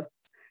the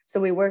coasts. So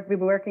we've been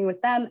working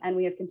with them, and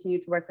we have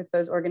continued to work with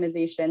those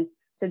organizations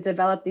to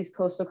develop these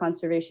coastal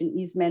conservation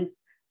easements,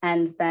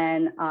 and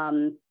then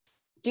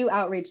do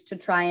outreach to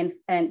try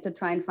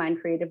and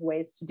find creative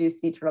ways to do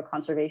sea turtle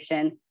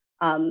conservation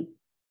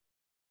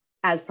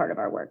as part of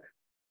our work.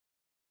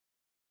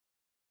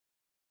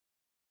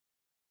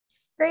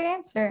 Great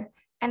answer.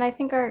 And I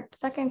think our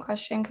second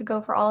question could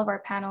go for all of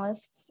our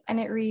panelists, and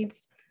it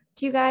reads,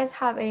 do you guys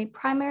have a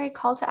primary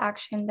call to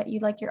action that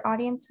you'd like your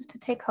audiences to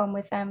take home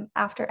with them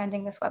after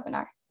ending this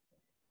webinar?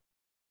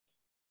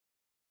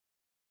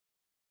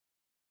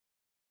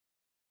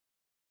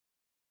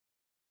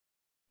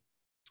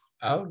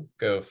 I'll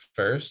go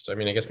first. I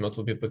mean, I guess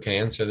multiple people can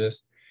answer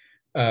this.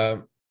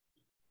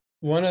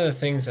 One of the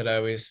things that I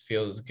always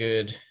feel is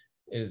good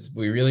is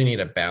we really need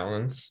a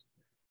balance.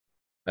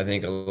 I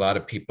think a lot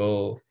of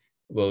people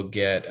will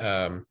get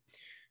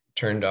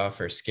turned off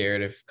or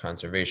scared if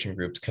conservation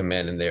groups come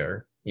in and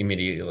they're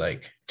immediately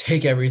like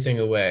take everything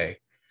away.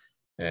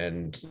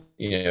 And,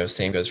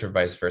 same goes for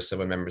vice versa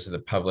when members of the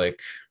public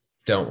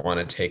don't want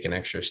to take an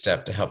extra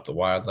step to help the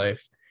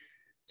wildlife.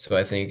 So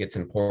I think it's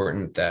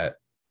important that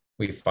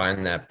we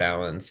find that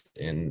balance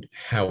in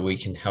how we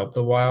can help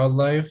the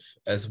wildlife,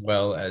 as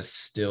well as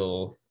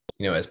still,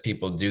 as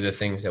people do the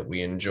things that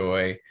we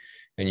enjoy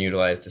and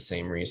utilize the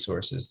same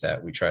resources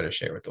that we try to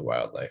share with the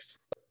wildlife.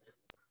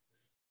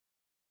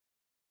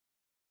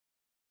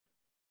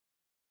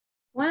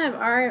 One of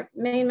our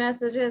main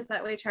messages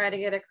that we try to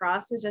get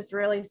across is just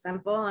really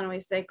simple, and we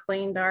say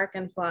clean, dark,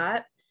 and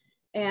flat.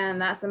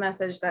 And that's a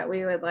message that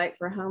we would like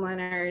for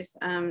homeowners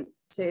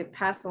to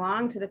pass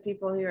along to the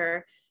people who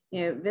are,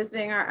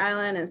 visiting our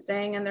island and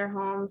staying in their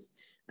homes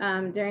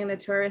during the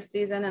tourist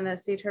season and the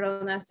sea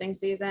turtle nesting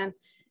season.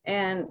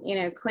 And,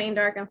 clean,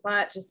 dark, and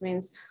flat just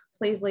means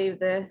please leave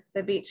the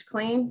beach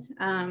clean.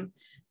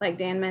 Like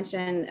Dan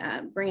mentioned,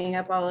 bringing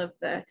up all of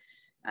the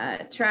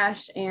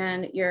trash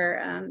and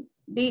your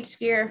beach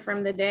gear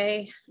from the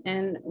day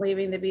and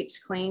leaving the beach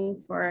clean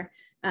for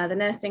the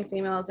nesting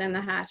females and the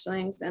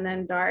hatchlings. And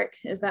then dark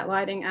is that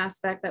lighting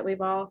aspect that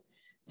we've all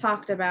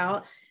talked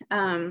about.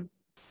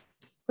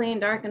 Clean,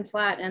 dark, and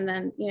flat. And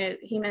then,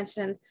 he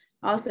mentioned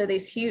also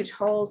these huge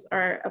holes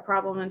are a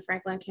problem in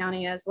Franklin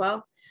County as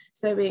well.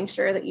 So being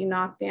sure that you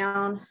knock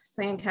down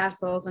sand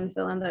castles and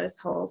fill in those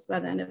holes by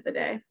the end of the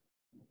day.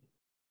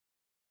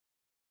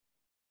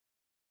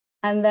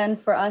 And then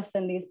for us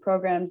in these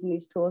programs and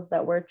these tools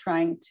that we're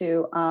trying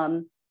to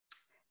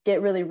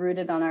get really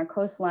rooted on our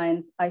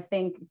coastlines, I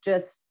think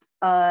just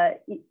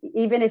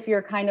even if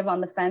you're kind of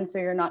on the fence or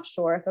you're not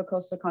sure if a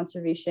coastal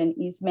conservation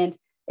easement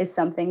is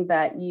something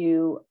that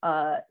you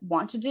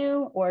want to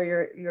do, or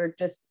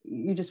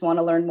you just want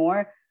to learn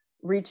more,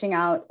 reaching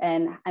out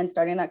and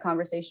starting that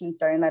conversation,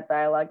 starting that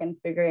dialogue, and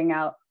figuring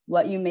out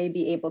what you may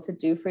be able to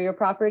do for your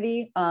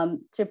property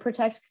to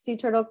protect sea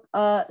turtle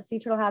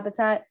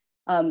habitat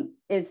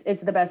is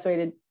the best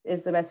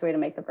way to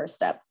make the first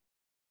step.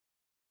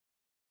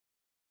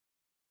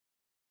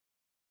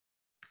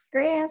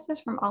 Great answers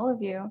from all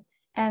of you.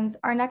 And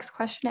our next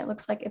question, it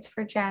looks like it's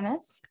for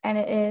Janice, and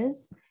it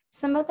is,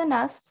 some of the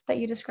nests that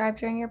you described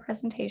during your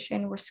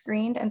presentation were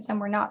screened and some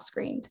were not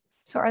screened.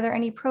 So are there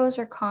any pros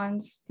or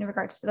cons in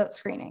regards to that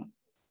screening?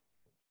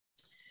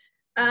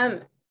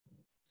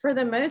 For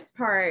the most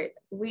part,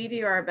 we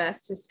do our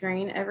best to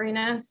screen every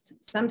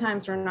nest.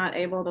 Sometimes we're not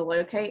able to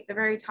locate the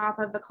very top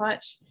of the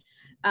clutch.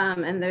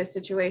 In those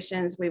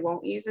situations, we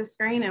won't use a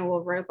screen and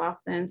we'll rope off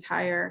the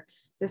entire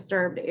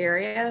disturbed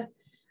area.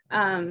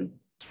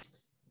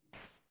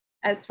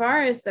 As far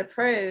as the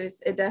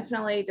pros, it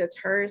definitely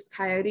deters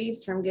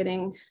coyotes from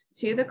getting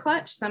to the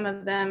clutch. Some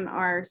of them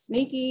are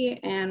sneaky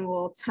and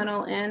will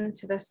tunnel in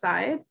to the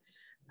side,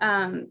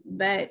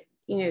 but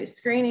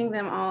screening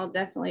them all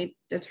definitely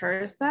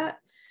deters that.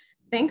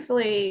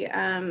 Thankfully,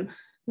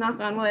 knock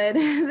on wood,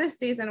 this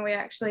season we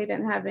actually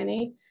didn't have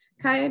any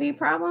coyote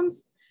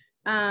problems.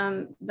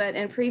 But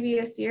in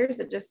previous years,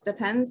 it just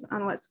depends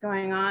on what's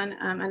going on.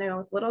 I know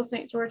with Little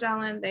St. George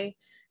Island, they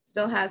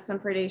still have some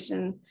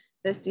predation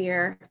this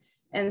year.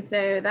 And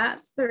so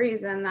that's the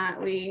reason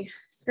that we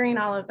screen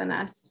all of the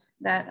nests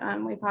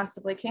that we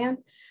possibly can.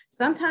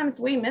 Sometimes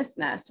we miss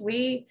nests.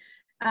 We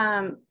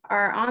are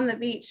on the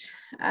beach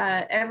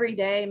every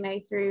day,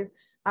 May through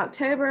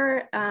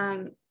October,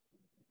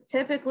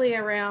 typically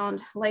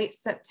around late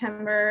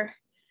September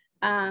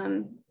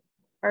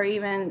or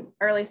even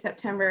early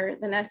September,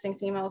 the nesting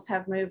females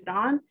have moved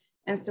on.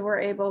 And so we're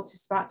able to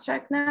spot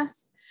check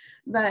nests.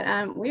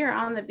 But we are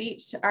on the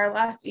beach. Our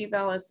last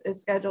eval is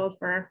scheduled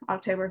for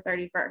October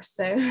 31st,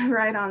 so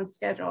right on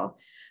schedule.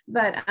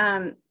 But,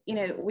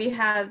 we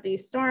have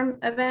these storm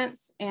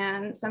events,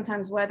 and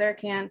sometimes weather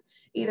can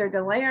either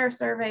delay our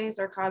surveys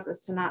or cause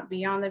us to not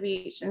be on the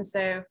beach. And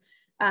so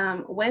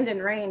wind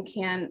and rain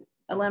can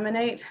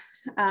eliminate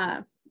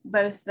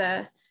both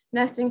the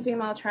nesting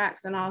female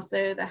tracks and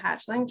also the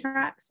hatchling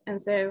tracks.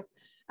 And so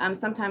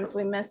sometimes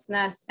we miss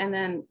nest, and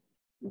then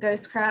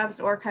ghost crabs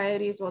or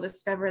coyotes will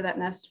discover that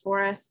nest for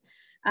us.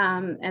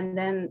 And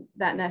then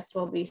that nest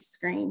will be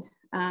screened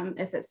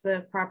if it's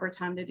the proper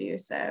time to do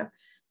so.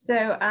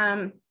 So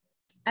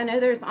I know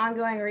there's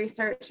ongoing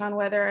research on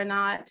whether or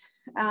not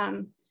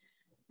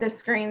the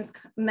screens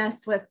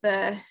mess with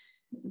the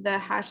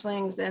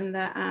hatchlings in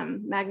the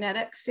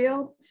magnetic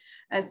field.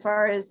 As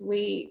far as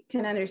we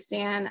can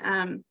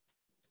understand,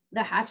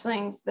 the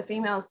hatchlings, the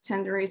females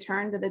tend to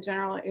return to the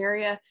general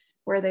area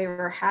where they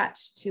were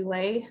hatched to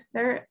lay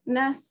their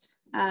nest,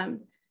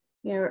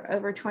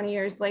 over 20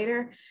 years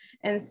later.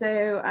 And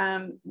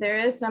so there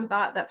is some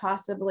thought that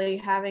possibly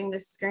having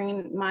this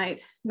screen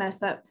might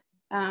mess up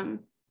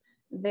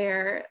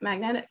their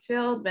magnetic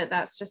field, but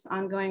that's just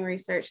ongoing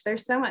research.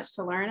 There's so much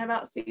to learn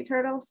about sea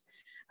turtles.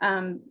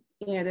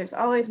 There's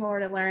always more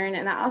to learn.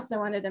 And I also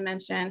wanted to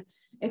mention,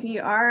 if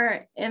you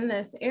are in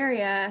this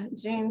area,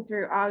 June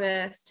through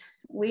August,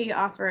 we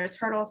offer a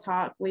turtle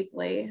talk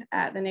weekly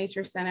at the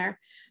Nature Center,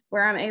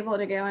 where I'm able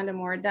to go into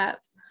more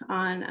depth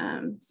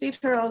on sea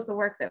turtles, the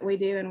work that we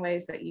do, and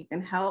ways that you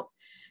can help.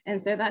 And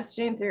so that's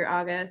June through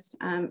August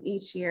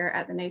each year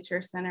at the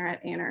Nature Center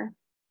at Anner.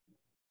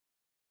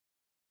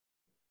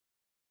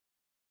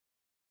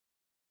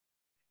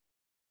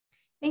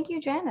 Thank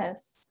you,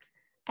 Janice.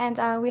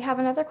 And we have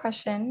another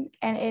question,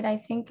 and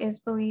I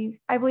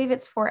believe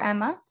it's for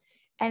Emma,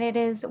 and it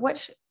is,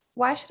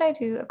 why should I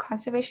do a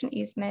conservation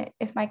easement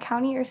if my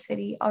county or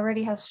city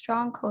already has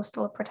strong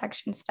coastal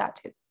protection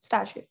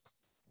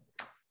statutes?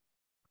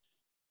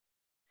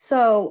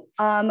 So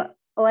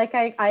like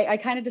I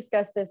kind of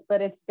discussed this,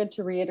 but it's good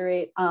to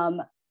reiterate,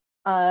 the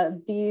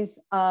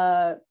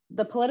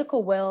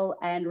political will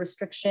and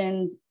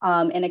restrictions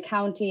in a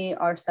county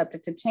are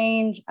subject to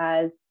change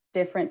as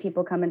different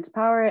people come into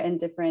power, and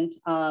different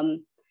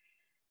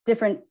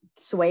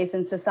sways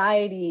in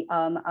society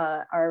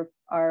are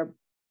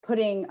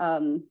putting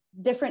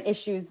different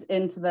issues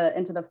into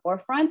the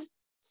forefront.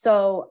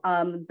 So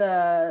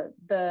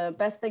the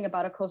best thing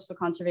about a coastal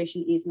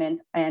conservation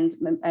easement and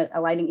a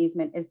lighting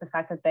easement is the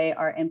fact that they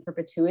are in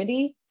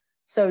perpetuity.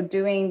 So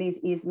doing these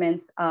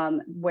easements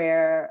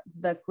where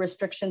the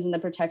restrictions and the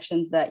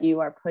protections that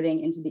you are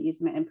putting into the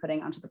easement and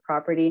putting onto the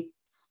property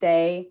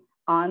stay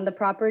on the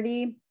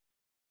property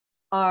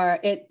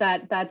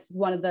that's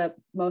one of the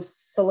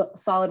most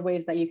solid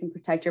ways that you can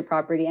protect your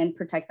property and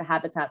protect the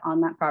habitat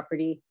on that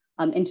property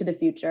into the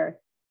future.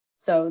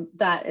 So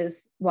that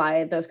is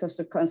why those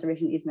coastal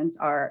conservation easements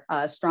are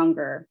a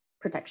stronger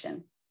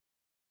protection.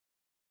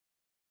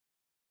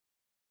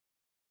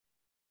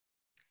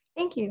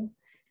 Thank you.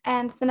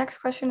 And the next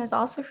question is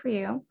also for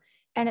you.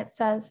 And it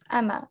says,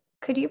 Emma,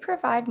 could you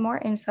provide more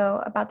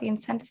info about the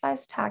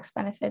incentivized tax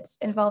benefits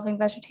involving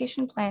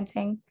vegetation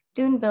planting,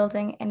 dune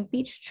building, and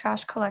beach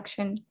trash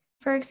collection?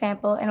 For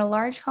example, in a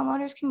large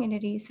homeowners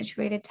community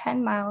situated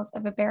 10 miles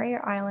of a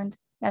barrier island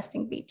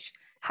nesting beach,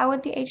 how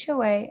would the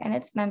HOA and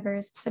its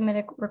members submit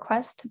a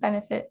request to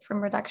benefit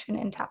from reduction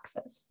in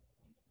taxes?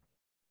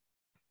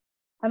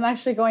 I'm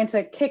actually going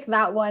to kick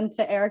that one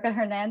to Erica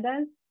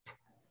Hernandez.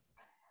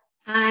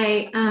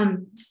 Hi,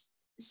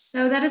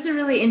 so that is a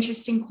really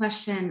interesting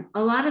question.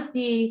 A lot of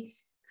the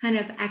kind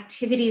of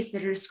activities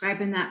that are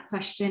described in that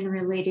question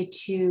related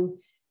to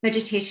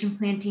vegetation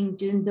planting,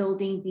 dune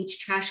building, beach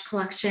trash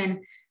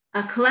collection,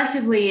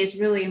 collectively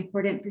is really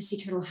important for sea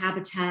turtle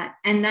habitat.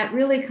 And that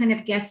really kind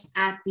of gets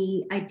at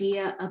the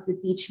idea of the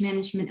beach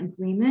management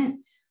agreement,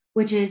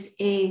 which is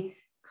a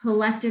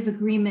collective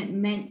agreement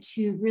meant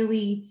to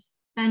really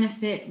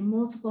benefit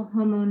multiple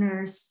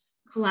homeowners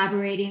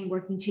collaborating,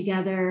 working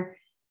together.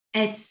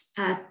 It's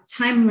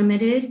time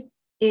limited.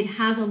 It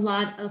has a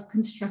lot of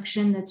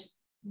construction that's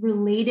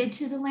related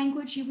to the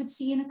language you would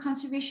see in a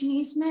conservation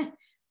easement,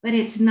 but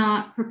it's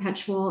not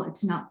perpetual,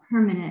 it's not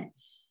permanent.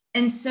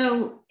 And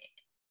so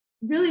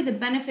really the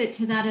benefit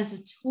to that as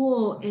a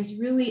tool is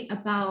really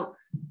about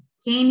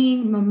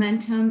gaining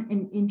momentum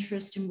and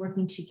interest in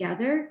working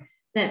together,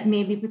 that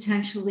maybe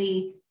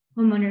potentially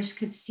homeowners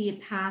could see a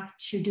path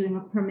to doing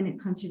a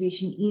permanent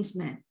conservation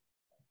easement.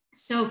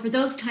 So for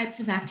those types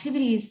of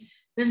activities,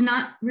 there's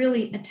not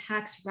really a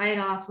tax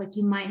write-off like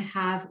you might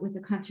have with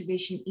a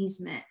conservation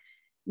easement.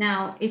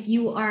 Now, if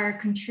you are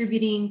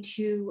contributing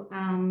to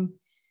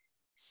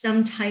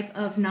some type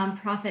of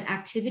nonprofit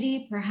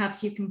activity,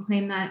 perhaps you can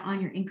claim that on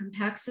your income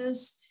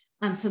taxes.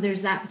 So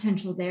there's that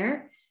potential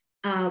there.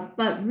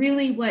 But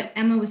really what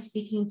Emma was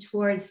speaking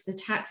towards, the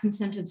tax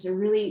incentives are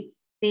really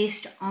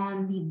based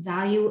on the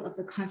value of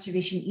the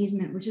conservation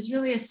easement, which is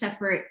really a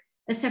separate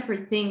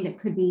thing that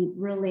could be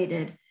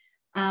related.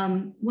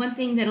 One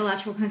thing that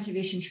Alachua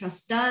Conservation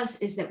Trust does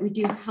is that we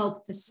do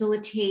help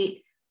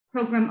facilitate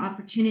program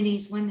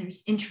opportunities when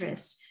there's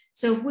interest.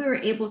 So if we were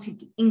able to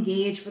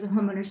engage with a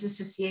homeowners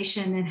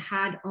association and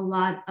had a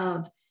lot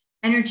of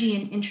energy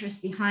and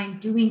interest behind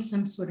doing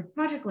some sort of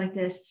project like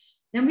this,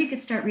 then we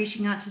could start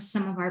reaching out to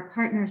some of our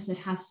partners that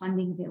have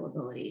funding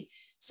availability.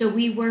 So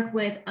we work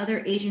with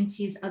other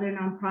agencies, other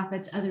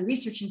nonprofits, other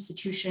research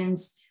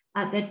institutions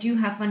that do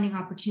have funding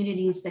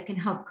opportunities that can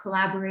help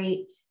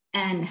collaborate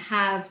and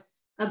have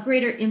a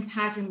greater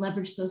impact and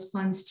leverage those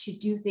funds to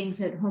do things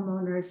that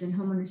homeowners and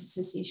homeowners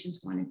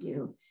associations want to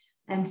do.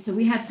 And so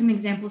we have some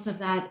examples of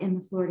that in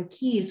the Florida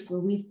Keys, where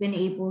we've been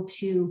able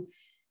to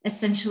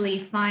essentially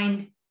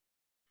find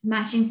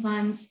matching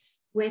funds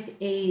with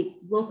a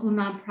local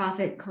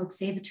nonprofit called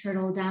Save a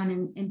Turtle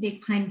down in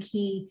Big Pine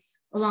Key,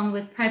 along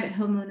with private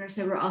homeowners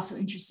that were also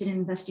interested in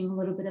investing a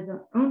little bit of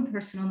their own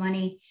personal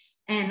money.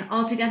 And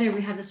all together,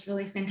 we have this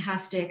really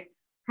fantastic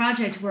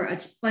project where a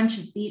bunch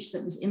of beach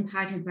that was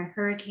impacted by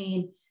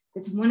hurricane,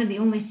 that's one of the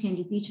only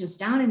sandy beaches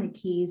down in the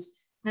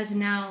Keys, has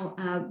now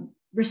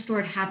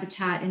restored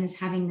habitat and is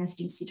having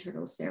nesting sea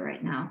turtles there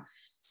right now.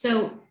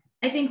 So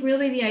I think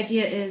really the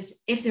idea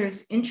is, if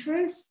there's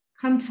interest,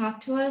 come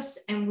talk to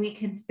us and we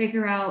can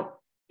figure out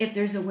if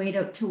there's a way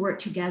to work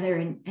together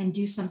and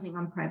do something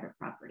on private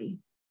property.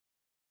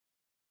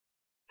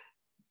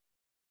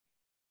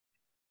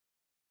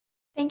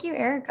 Thank you,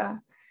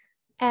 Erica.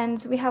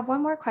 And we have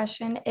one more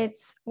question.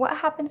 It's, what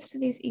happens to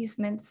these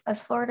easements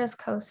as Florida's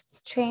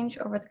coasts change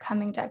over the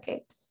coming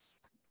decades?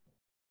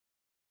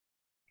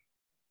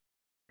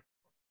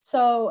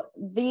 So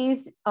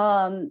these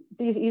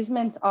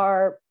easements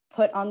are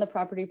put on the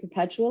property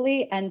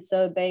perpetually, and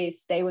so they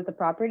stay with the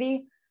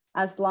property.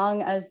 As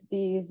long as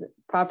these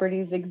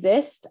properties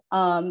exist,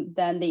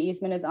 then the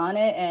easement is on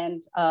it,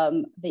 and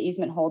the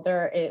easement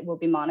holder, it will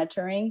be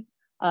monitoring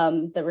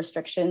the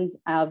restrictions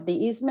of the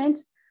easement.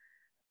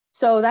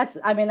 So that's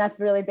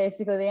really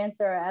basically the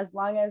answer. As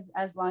long as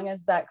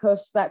that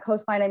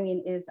coastline, I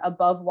mean, is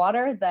above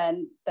water,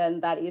 then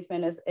that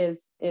easement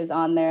is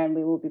on there, and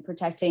we will be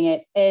protecting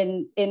it.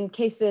 In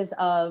cases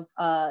of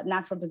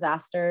natural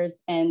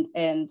disasters and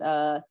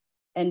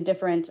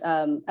different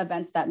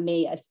events that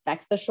may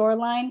affect the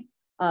shoreline,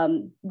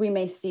 we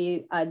may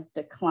see a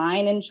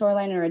decline in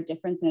shoreline or a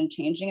difference in a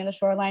changing in the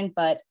shoreline.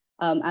 But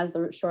as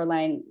the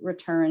shoreline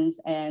returns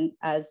and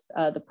as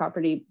the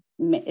property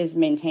is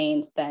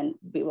maintained, then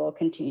we will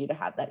continue to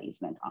have that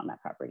easement on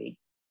that property.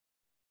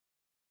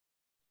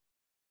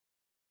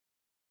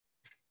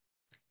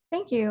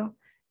 Thank you.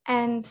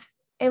 And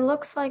it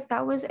looks like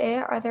that was it.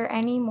 Are there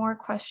any more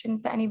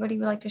questions that anybody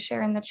would like to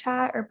share in the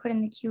chat or put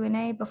in the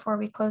Q&A before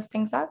we close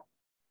things up?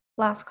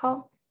 Last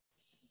call.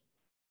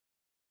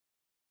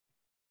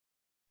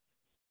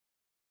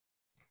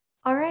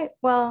 All right,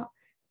 well,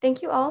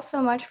 thank you all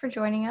so much for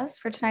joining us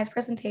for tonight's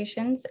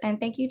presentations. And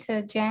thank you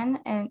to Dan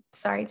and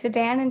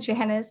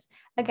Janice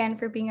again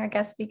for being our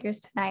guest speakers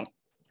tonight.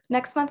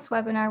 Next month's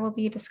webinar will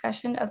be a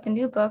discussion of the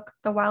new book,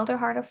 The Wilder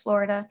Heart of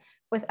Florida,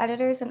 with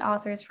editors and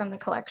authors from the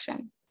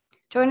collection.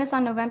 Join us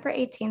on November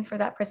 18th for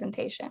that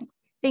presentation.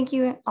 Thank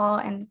you all,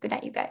 and good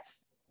night, you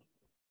guys.